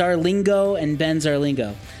 Kristen Zarlingo and Ben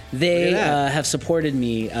Zarlingo. They have supported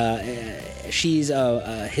me. She's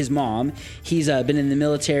his mom. He's been in the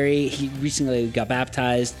military. He recently got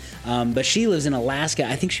baptized, but she lives in Alaska.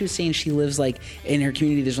 I think she was saying she lives like in her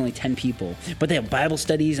community. There's only 10 people, but they have Bible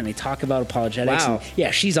studies and they talk about apologetics. Wow. And,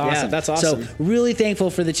 yeah, she's awesome. Yeah, that's awesome. So really thankful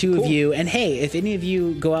for the two of you. And hey, if any of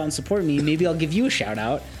you go out and support me, maybe I'll give you a shout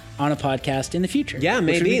out on a podcast in the future. Yeah,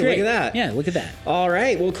 maybe. Look at that. Yeah, look at that. All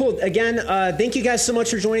right. Well, cool. Again, thank you guys so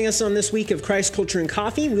much for joining us on this week of Christ Culture and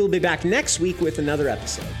Coffee. We'll be back next week with another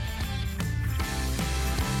episode.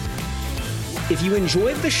 If you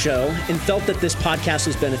enjoyed the show and felt that this podcast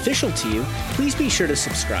was beneficial to you, please be sure to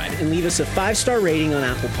subscribe and leave us a 5-star rating on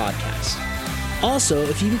Apple Podcasts. Also,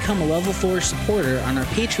 if you become a Level 4 supporter on our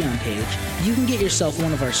Patreon page, you can get yourself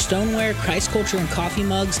one of our Stoneware Christ Culture and Coffee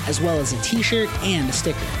mugs, as well as a t-shirt and a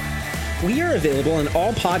sticker. We are available on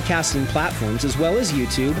all podcasting platforms as well as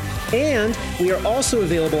YouTube, and we are also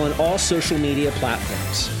available on all social media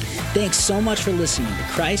platforms. Thanks so much for listening to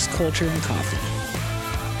Christ Culture and Coffee.